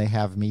 And they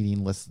have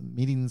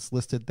meetings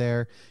listed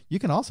there. You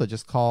can also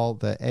just call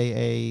the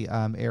AA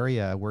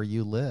area where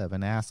you live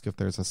and ask if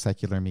there's a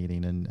secular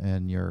meeting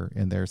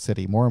in their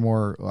city. More and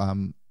more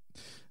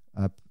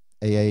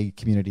AA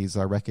communities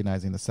are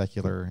recognizing the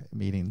secular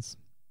meetings.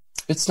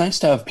 It's nice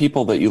to have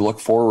people that you look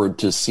forward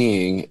to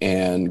seeing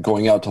and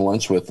going out to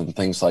lunch with and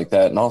things like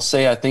that. And I'll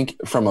say, I think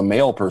from a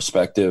male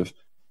perspective,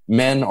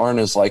 men aren't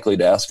as likely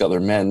to ask other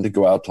men to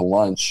go out to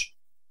lunch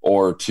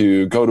or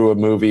to go to a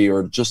movie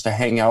or just to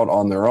hang out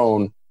on their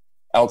own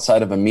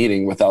outside of a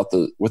meeting without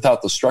the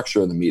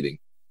structure of the meeting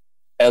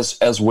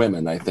as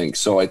women, I think.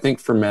 So I think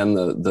for men,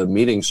 the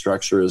meeting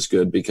structure is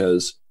good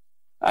because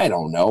I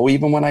don't know,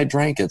 even when I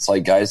drank, it's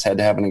like guys had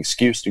to have an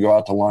excuse to go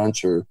out to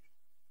lunch, or,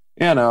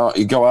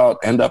 you go out,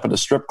 end up at a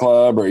strip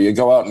club, or you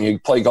go out and you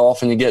play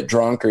golf and you get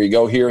drunk, or you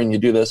go here and you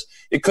do this.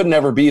 It could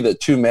never be that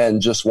two men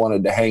just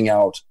wanted to hang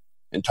out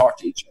and talk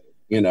to each other.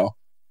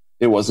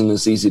 It wasn't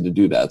as easy to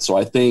do that. So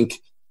I think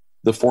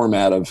the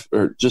format of,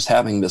 or just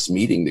having this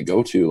meeting to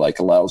go to, like,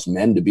 allows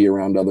men to be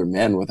around other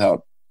men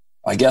without,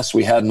 I guess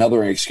we had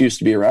another excuse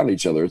to be around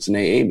each other. It's an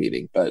AA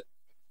meeting, but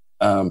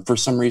for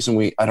some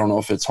reason I don't know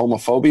if it's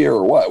homophobia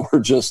or what. We're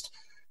just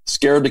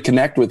scared to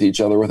connect with each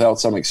other without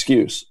some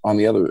excuse on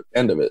the other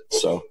end of it.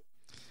 So,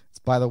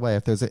 by the way,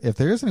 if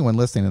there is anyone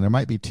listening, and there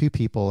might be two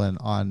people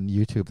on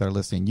YouTube that are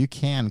listening, you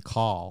can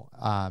call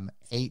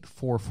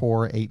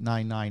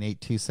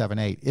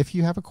 844-899-8278. If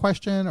you have a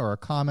question or a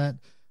comment,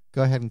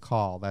 go ahead and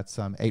call. That's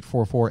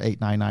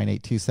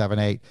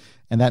 844-899-8278.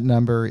 And that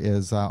number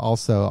is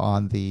also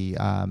on the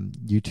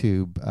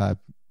YouTube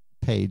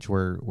page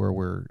where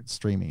we're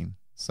streaming.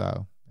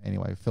 So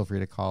anyway, feel free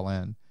to call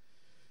in.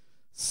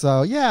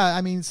 So yeah,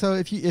 I mean, so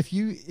if you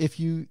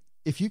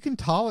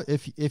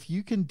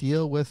can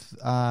deal with,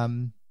 I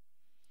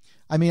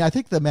mean, I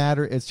think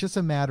it's just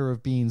a matter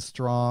of being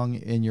strong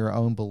in your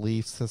own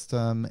belief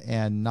system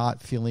and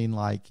not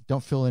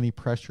don't feel any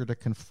pressure to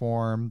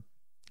conform.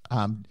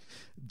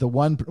 The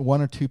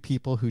one or two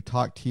people who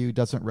talk to you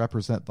doesn't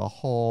represent the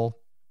whole.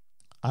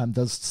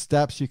 Those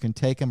steps, you can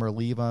take them or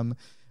leave them.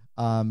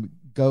 I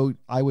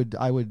would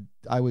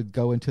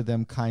go into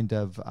them kind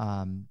of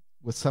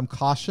with some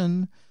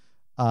caution,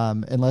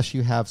 unless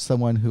you have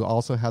someone who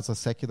also has a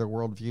secular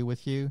worldview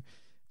with you.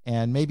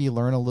 and maybe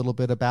learn a little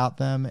bit about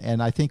them.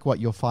 And I think what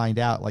you'll find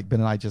out, like Ben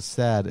and I just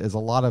said, is a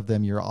lot of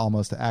them you're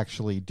almost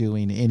actually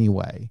doing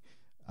anyway.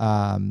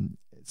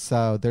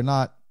 So they're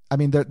not, I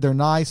mean, they're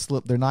nice.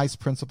 They're nice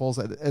principles.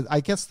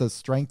 I guess the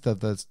strength of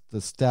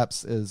the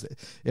steps is,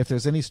 if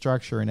there's any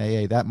structure in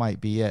AA, that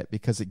might be it,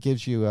 because it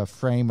gives you a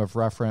frame of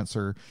reference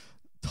or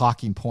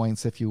talking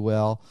points, if you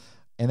will.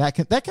 And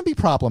that can be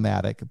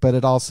problematic, but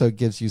it also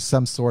gives you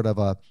some sort of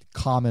a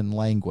common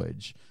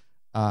language.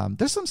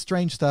 There's some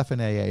strange stuff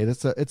in AA.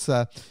 It's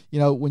a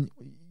when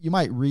you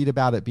might read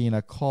about it being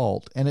a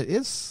cult, and it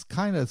is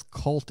kind of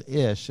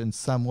cult-ish in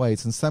some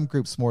ways, in some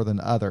groups more than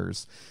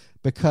others,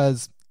 but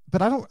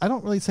I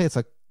don't really say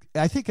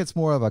I think it's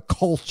more of a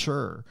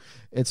culture.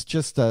 It's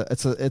just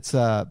it's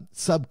a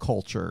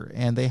subculture,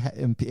 and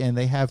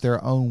they have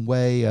their own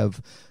way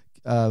of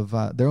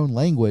their own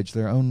language,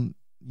 their own,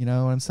 you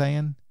know what I'm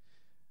saying?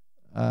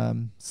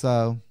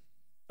 So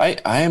I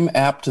am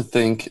apt to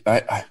think,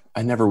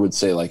 I never would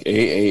say like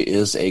AA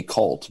is a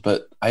cult,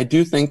 but I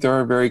do think there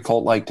are very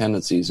cult-like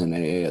tendencies in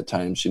AA at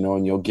times,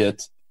 and you'll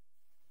get,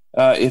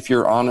 if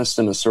you're honest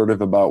and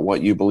assertive about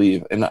what you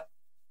believe. And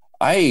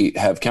I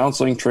have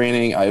counseling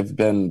training. I've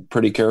been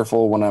pretty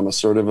careful when I'm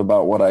assertive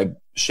about what I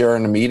share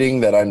in a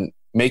meeting, that I'm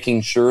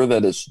making sure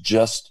that it's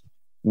just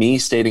me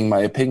stating my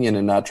opinion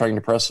and not trying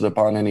to press it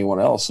upon anyone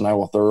else. And I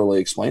will thoroughly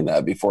explain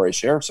that before I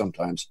share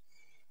sometimes.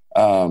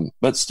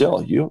 But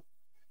still,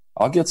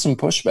 I'll get some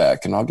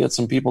pushback, and I'll get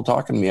some people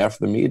talking to me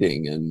after the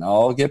meeting, and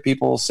I'll get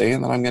people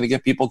saying that I'm going to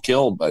get people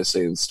killed by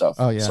saying stuff.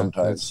 Oh, yeah,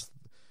 sometimes.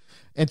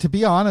 And to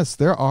be honest,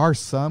 there are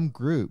some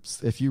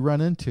groups, if you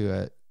run into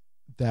it,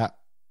 that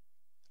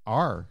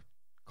are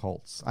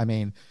cults. I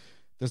mean,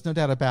 there's no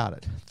doubt about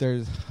it.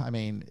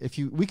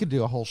 We could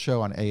do a whole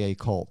show on AA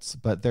cults,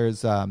 but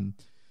there's the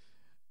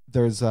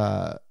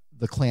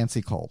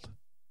Clancy cult.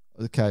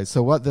 Okay,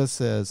 so what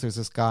this is, there's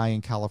this guy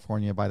in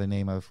California by the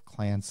name of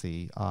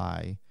Clancy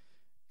I,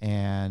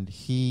 and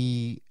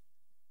he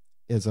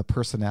is a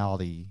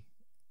personality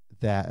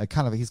that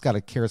he's got a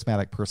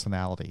charismatic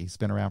personality. He's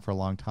been around for a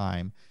long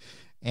time,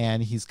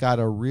 and he's got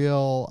a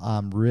real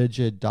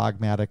rigid,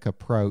 dogmatic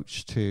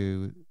approach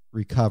to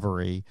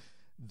recovery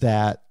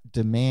that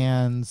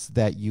demands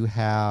that you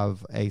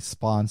have a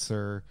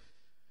sponsor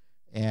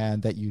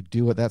and that you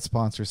do what that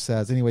sponsor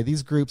says. Anyway,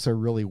 these groups are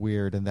really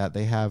weird in that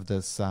they have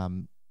this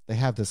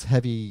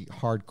heavy,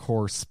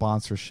 hardcore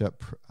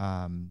sponsorship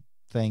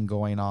thing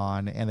going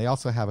on, and they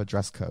also have a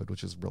dress code,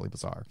 which is really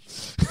bizarre.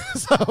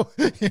 So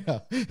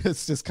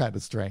it's just kind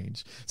of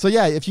strange. So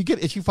yeah, if you go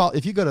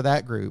to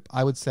that group,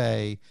 I would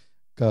say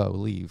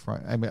leave.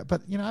 Right? I mean,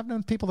 but I've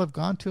known people that have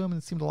gone to them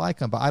and seem to like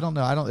them, but I don't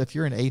know. If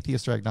you're an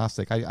atheist or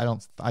agnostic,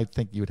 I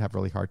think you would have a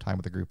really hard time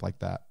with a group like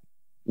that.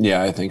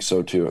 Yeah, I think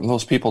so too. And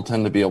those people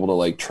tend to be able to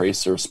like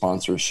trace their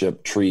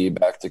sponsorship tree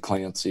back to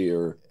Clancy,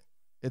 or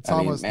it's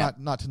almost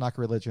not to knock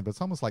religion, but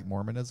it's almost like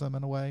Mormonism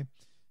in a way,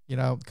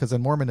 because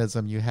in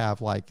Mormonism you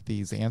have like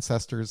these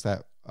ancestors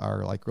that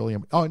are like really,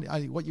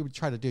 what you would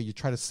try to do, you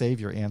try to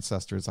save your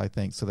ancestors, I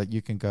think, so that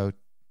you can go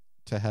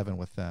to heaven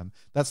with them.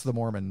 That's the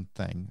Mormon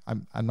thing.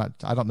 I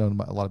don't know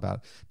a lot about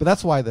it, but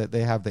that's why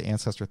they have the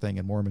ancestor thing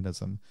in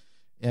Mormonism,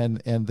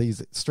 and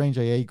these strange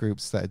AA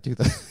groups that do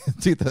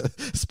the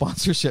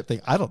sponsorship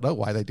thing. I don't know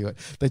why they do it.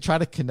 They try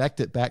to connect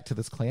it back to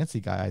this Clancy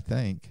guy, I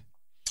think.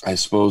 I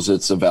suppose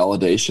it's a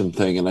validation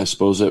thing, and I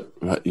suppose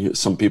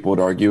some people would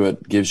argue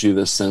it gives you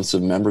this sense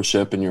of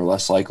membership, and you're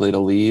less likely to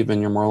leave,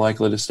 and you're more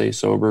likely to stay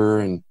sober,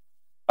 and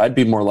I'd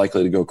be more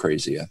likely to go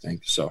crazy, I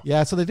think. So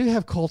yeah, so they do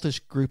have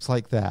cultish groups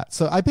like that.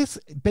 So I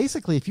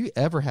basically, if you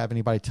ever have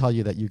anybody tell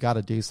you that you got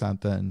to do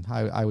something,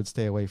 I would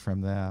stay away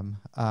from them.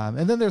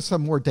 And then there's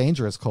some more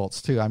dangerous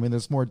cults too. I mean,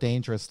 there's more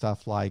dangerous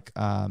stuff like,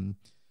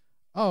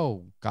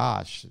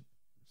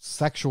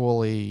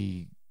 sexual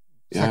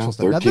stuff.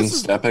 13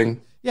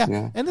 stepping.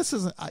 Yeah, and this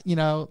isn't,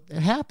 it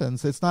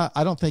happens. It's not.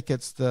 I don't think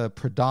it's the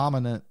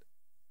predominant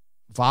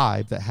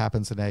vibe that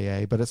happens in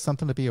AA, but it's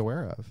something to be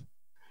aware of.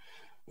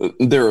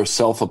 There are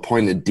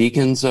self-appointed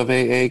deacons of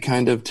AA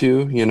kind of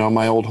too,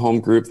 my old home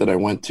group that I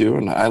went to.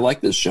 And I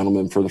liked this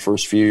gentleman for the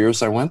first few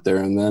years I went there.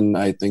 And then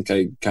I think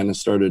I kind of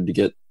started to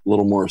get a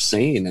little more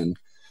sane.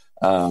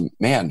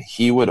 And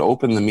he would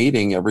open the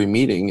meeting, every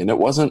meeting. And it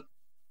wasn't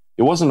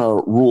a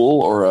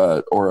rule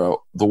or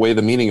the way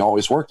the meeting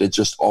always worked. It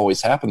just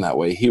always happened that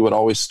way. He would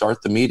always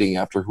start the meeting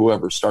after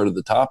whoever started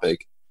the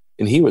topic,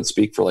 and he would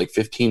speak for like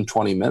 15,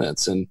 20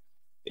 minutes. And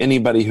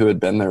anybody who had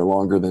been there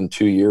longer than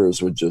 2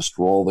 years would just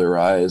roll their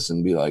eyes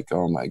and be like,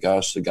 oh my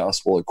gosh, the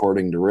gospel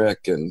according to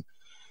Rick. And,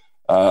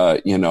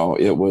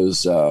 it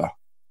was,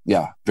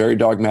 very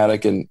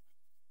dogmatic. And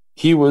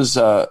he was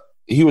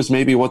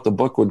maybe what the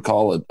book would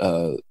call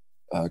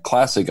a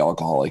classic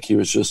alcoholic. He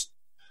was just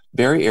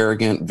very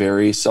arrogant,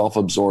 very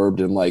self-absorbed,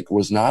 and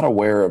was not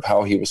aware of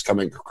how he was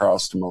coming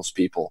across to most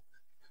people.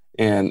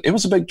 And it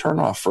was a big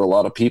turnoff for a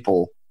lot of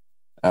people.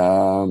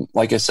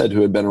 Like I said,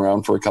 who had been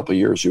around for a couple of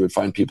years, you would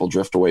find people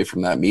drift away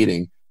from that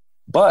meeting.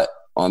 But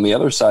on the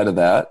other side of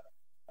that,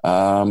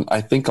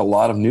 I think a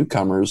lot of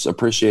newcomers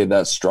appreciate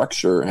that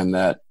structure and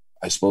that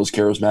I suppose,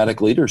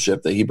 charismatic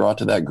leadership that he brought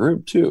to that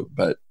group too.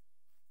 But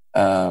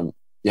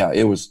yeah,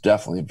 it was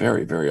definitely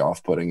very, very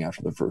off-putting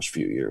after the first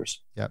few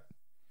years. Yep.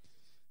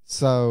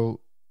 So,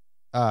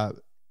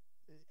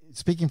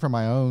 speaking from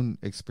my own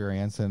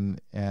experience, and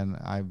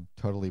I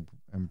totally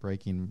am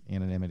breaking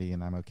anonymity,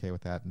 and I'm okay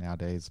with that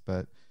nowadays.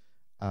 But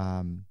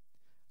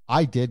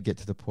I did get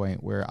to the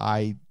point where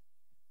I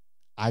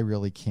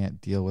really can't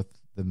deal with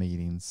the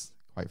meetings.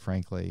 Quite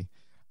frankly,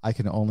 I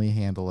can only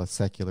handle a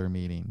secular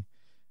meeting.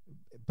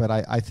 But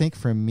I think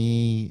for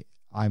me,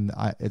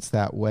 it's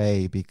that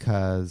way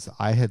because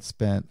I had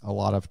spent a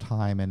lot of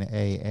time in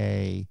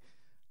AA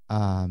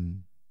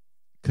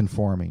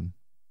conforming.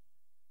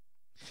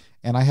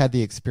 And I had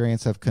the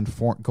experience of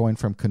going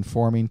from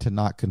conforming to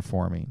not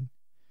conforming.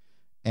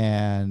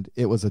 And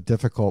it was a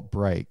difficult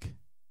break.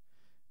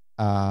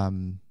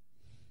 And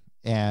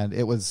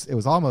it was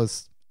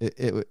almost,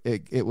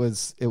 it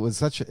was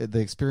such, the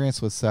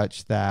experience was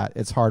such that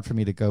it's hard for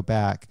me to go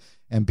back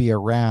and be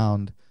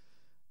around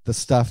the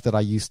stuff that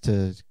I used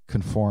to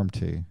conform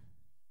to.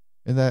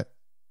 Does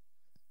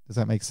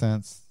that make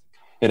sense?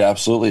 It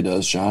absolutely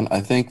does, John.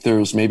 I think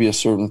there's maybe a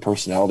certain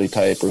personality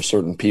type or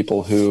certain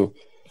people who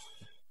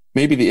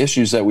maybe the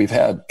issues that we've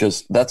had,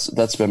 because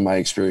that's been my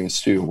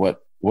experience too.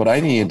 What I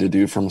needed to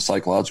do from a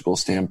psychological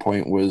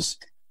standpoint was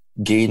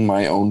gain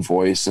my own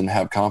voice and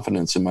have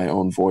confidence in my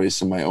own voice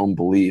and my own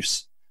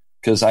beliefs,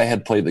 because I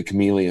had played the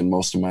chameleon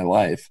most of my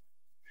life.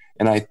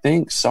 And I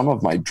think some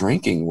of my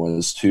drinking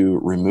was to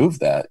remove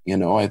that,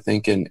 I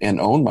think, and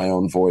own my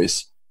own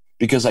voice,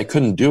 because I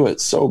couldn't do it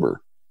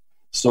sober.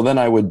 So then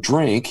I would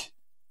drink,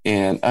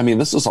 and I mean,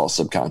 this is all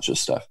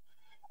subconscious stuff.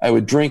 I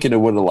would drink and it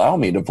would allow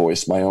me to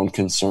voice my own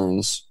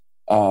concerns.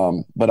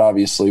 But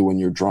obviously when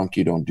you're drunk,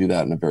 you don't do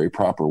that in a very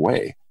proper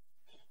way.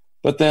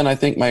 But then I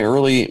think my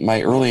early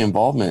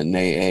involvement in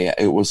AA,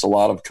 it was a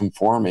lot of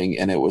conforming,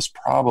 and it was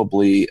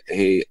probably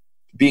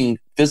being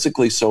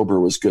physically sober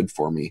was good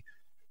for me.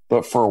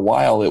 But for a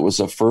while, it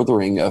was a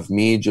furthering of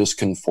me just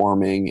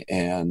conforming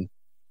and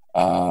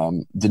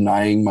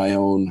denying my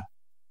own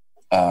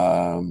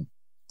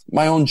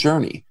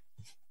journey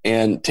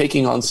and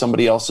taking on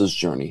somebody else's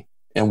journey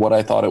and what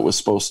I thought it was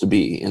supposed to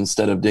be,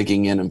 instead of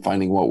digging in and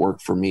finding what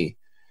worked for me.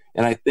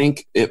 And I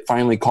think it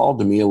finally called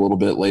to me a little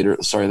bit later.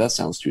 Sorry, that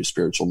sounds too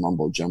spiritual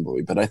mumbo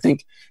jumbo-y, but I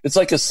think it's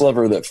like a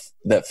sliver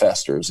that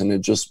festers, and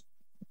it just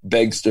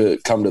begs to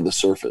come to the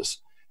surface.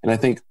 And I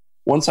think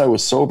once I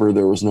was sober,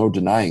 there was no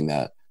denying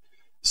that.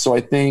 So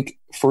I think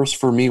first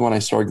for me, when I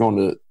started going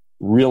to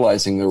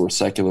realizing there were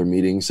secular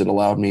meetings, it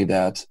allowed me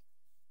that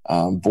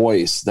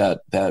voice,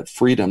 that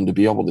freedom to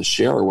be able to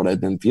share what I'd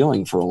been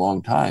feeling for a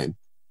long time.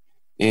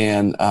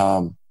 And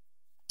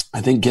I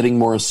think getting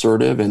more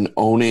assertive and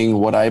owning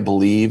what I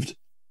believed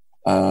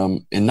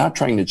and not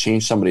trying to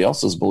change somebody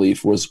else's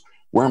belief was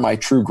where my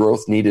true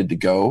growth needed to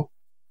go.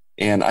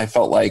 And I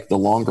felt like the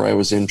longer I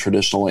was in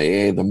traditional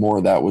AA, the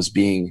more that was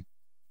being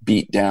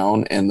beat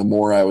down and the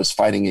more I was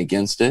fighting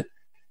against it.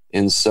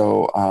 And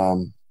so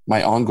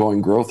my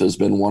ongoing growth has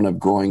been one of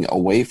growing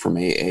away from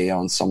AA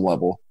on some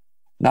level.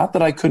 Not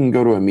that I couldn't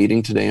go to a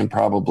meeting today and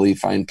probably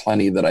find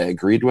plenty that I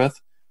agreed with,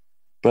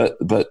 but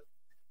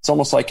it's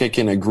almost like I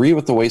can agree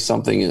with the way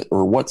something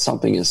or what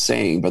something is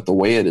saying, but the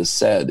way it is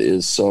said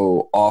is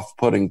so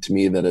off-putting to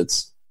me that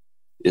it's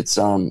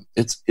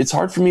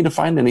hard for me to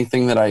find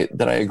anything that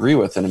I agree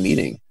with in a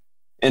meeting,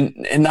 and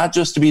not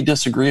just to be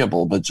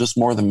disagreeable, but just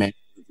more the manner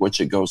in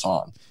which it goes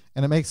on.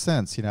 And it makes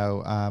sense.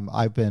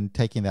 I've been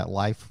taking that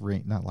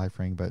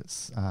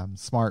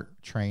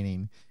SMART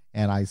training,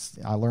 and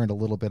I learned a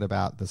little bit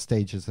about the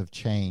stages of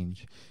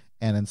change.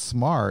 And in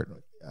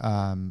SMART,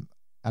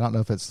 I don't know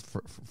if it's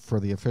for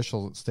the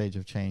official stage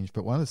of change,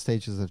 but one of the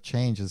stages of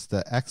change is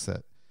the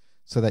exit,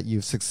 so that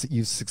you've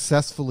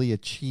successfully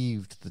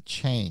achieved the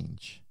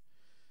change.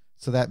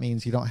 So that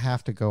means you don't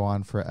have to go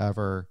on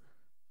forever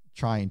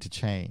trying to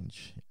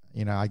change.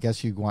 I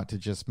guess you want to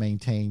just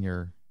maintain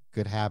your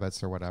good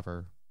habits or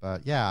whatever.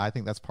 But yeah, I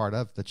think that's part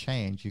of the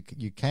change.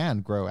 You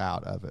can grow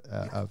out of it.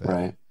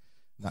 Right.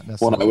 Not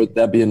necessarily. Well,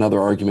 that'd be another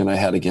argument I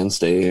had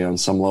against AA on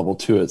some level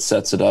too. It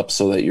sets it up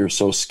so that you're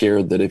so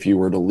scared that if you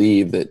were to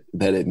leave, that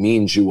it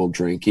means you will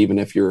drink, even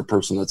if you're a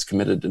person that's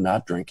committed to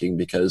not drinking,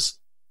 because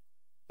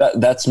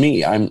that's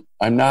me. I'm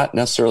not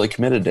necessarily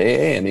committed to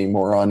AA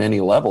anymore on any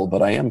level,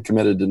 but I am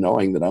committed to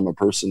knowing that I'm a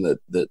person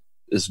that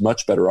is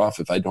much better off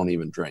if I don't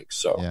even drink.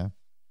 So yeah.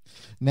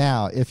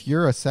 Now, if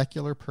you're a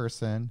secular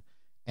person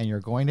and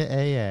you're going to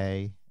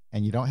AA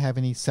and you don't have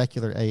any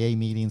secular AA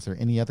meetings or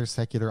any other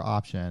secular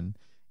option,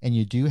 and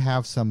you do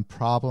have some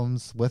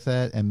problems with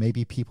it, and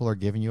maybe people are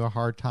giving you a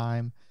hard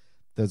time,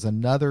 there's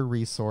another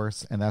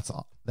resource, and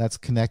that's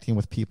connecting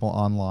with people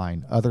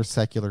online, other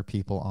secular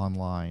people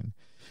online.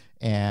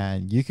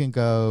 And you can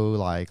go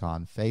like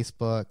on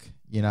Facebook,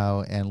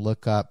 and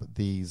look up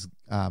these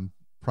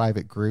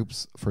private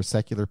groups for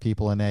secular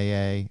people in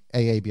AA.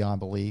 AA Beyond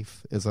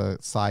Belief is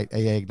a site,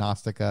 AA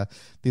Agnostica.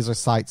 These are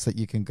sites that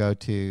you can go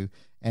to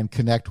and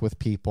connect with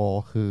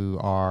people who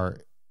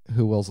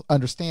will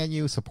understand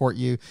you, support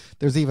you.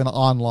 There's even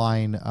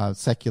online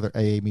secular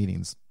AA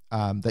meetings.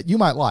 that you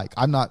might like.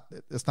 I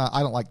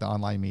don't like the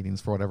online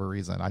meetings for whatever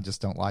reason. I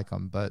just don't like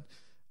them, but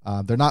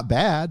they're not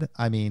bad.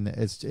 I mean,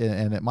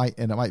 it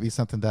might be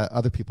something that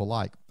other people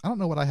like. I don't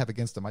know what I have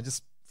against them. I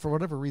just, for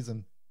whatever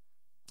reason,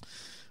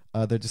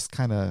 they're just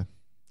kind of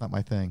not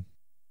my thing.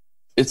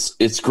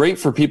 It's great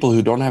for people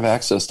who don't have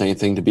access to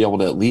anything to be able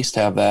to at least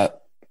have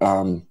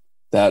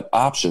that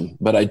option.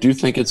 But I do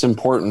think it's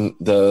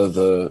important,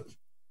 the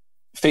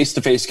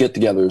face-to-face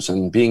get-togethers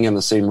and being in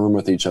the same room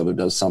with each other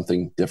does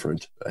something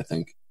different, I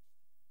think.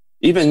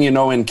 Even,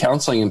 in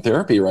counseling and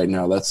therapy right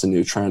now, that's the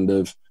new trend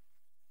of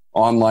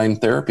online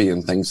therapy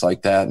and things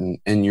like that.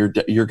 And you're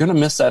going to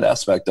miss that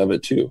aspect of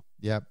it too.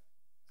 Yep.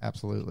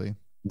 Absolutely.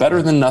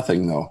 Better than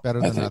nothing though. Better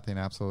than nothing.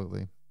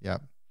 Absolutely.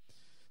 Yep.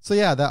 So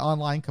yeah, that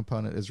online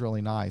component is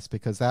really nice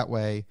because that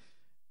way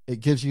it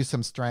gives you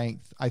some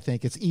strength. I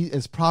think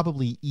it's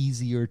probably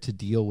easier to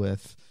deal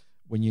with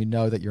when you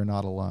know that you're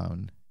not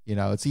alone.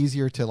 It's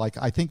easier to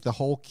I think the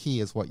whole key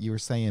is what you were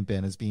saying,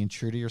 Ben, is being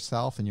true to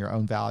yourself and your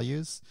own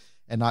values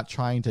and not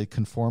trying to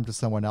conform to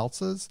someone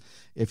else's.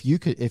 If you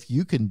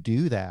can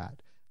do that,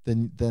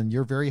 then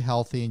you're very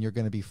healthy and you're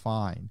going to be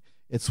fine.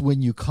 It's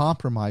when you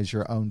compromise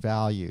your own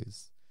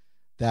values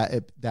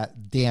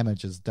that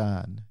damage is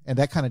done. And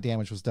that kind of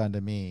damage was done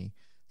to me.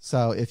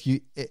 So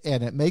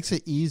and it makes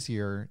it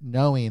easier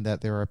knowing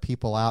that there are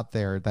people out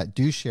there that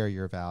do share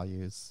your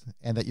values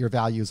and that your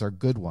values are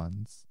good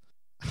ones.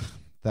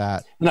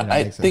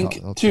 I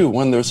think too,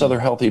 when there's other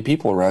healthy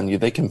people around you,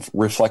 they can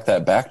reflect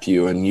that back to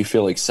you and you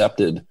feel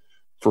accepted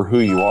for who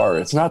you are.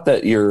 It's not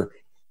that you're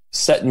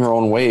set in your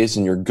own ways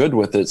and you're good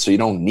with it, so you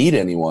don't need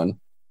anyone.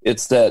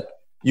 It's that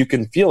you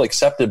can feel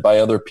accepted by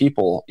other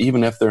people,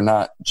 even if they're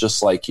not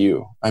just like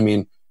you. I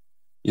mean,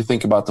 you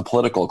think about the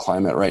political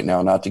climate right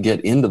now, not to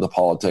get into the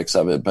politics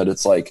of it, but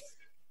it's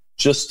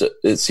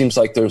it seems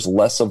like there's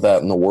less of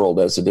that in the world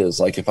as it is.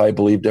 If I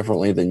believe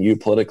differently than you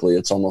politically,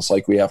 it's almost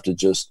like we have to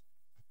just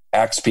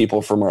axe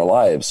people from our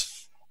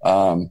lives.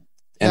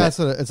 It's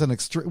an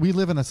extreme. We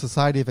live in a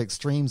society of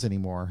extremes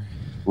anymore.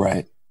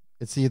 Right.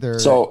 It's either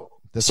So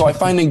I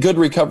find in good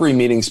recovery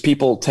meetings,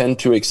 people tend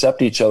to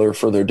accept each other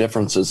for their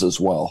differences as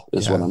well,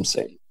 is what I'm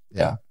saying.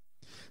 Yeah.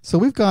 So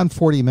we've gone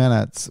 40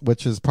 minutes,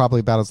 which is probably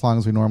about as long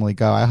as we normally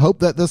go. I hope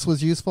that this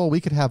was useful.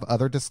 We could have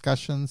other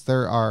discussions.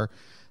 There are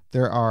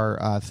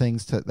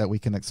things that we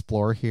can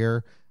explore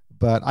here.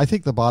 But I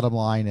think the bottom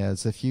line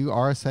is if you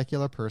are a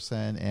secular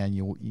person and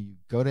you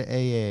go to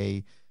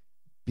AA,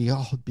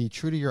 be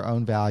true to your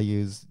own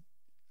values,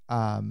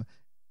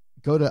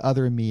 go to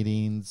other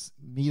meetings,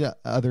 meet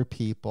other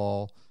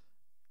people.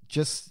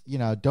 Just,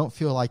 don't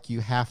feel like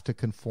you have to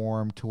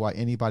conform to what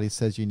anybody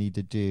says you need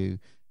to do.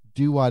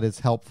 Do what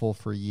is helpful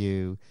for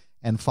you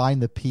and find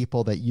the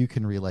people that you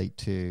can relate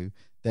to,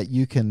 that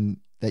you can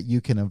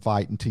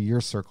invite into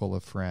your circle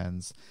of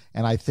friends.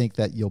 And I think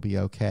that you'll be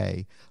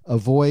okay.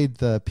 Avoid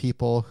the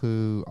people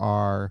who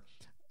are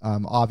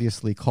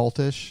obviously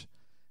cultish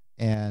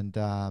and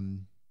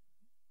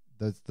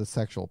the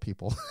sexual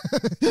people.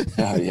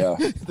 Yeah.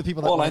 The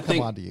people that want to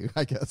come on to you,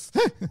 I guess.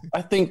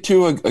 I think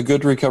too, a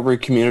good recovery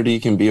community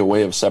can be a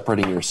way of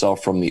separating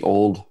yourself from the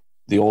old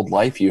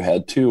life you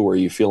had too, where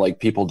you feel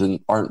like people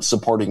aren't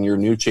supporting your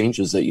new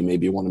changes that you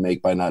maybe want to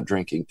make by not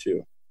drinking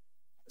too.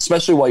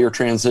 Especially while you're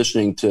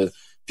transitioning to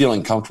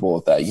feeling comfortable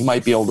with that. You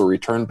might be able to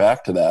return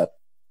back to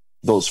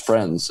those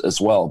friends as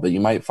well, but you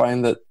might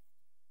find that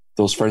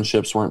those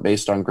friendships weren't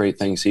based on great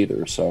things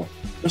either. So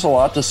there's a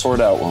lot to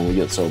sort out when we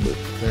get sober.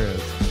 There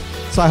is.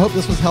 So I hope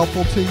this was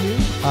helpful to you.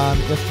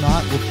 If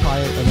not, we'll try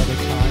it another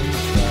time.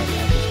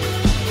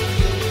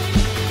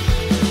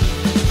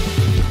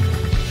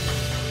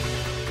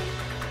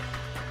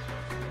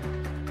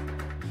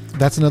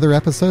 That's another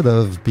episode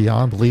of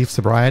Beyond Belief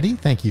Sobriety.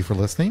 Thank you for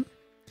listening.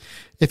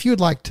 If you would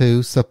like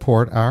to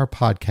support our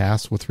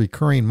podcast with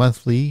recurring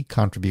monthly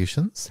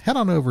contributions, head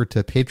on over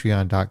to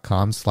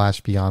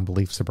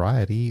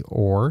patreon.com/beyondbeliefsobriety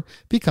or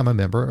become a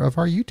member of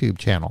our YouTube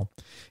channel.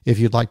 If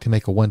you'd like to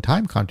make a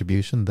one-time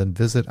contribution, then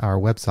visit our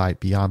website,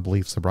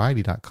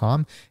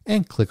 beyondbeliefsobriety.com,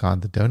 and click on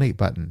the donate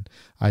button.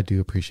 I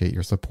do appreciate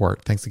your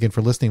support. Thanks again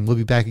for listening. We'll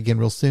be back again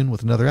real soon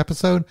with another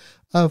episode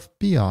of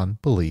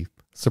Beyond Belief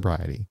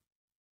Sobriety.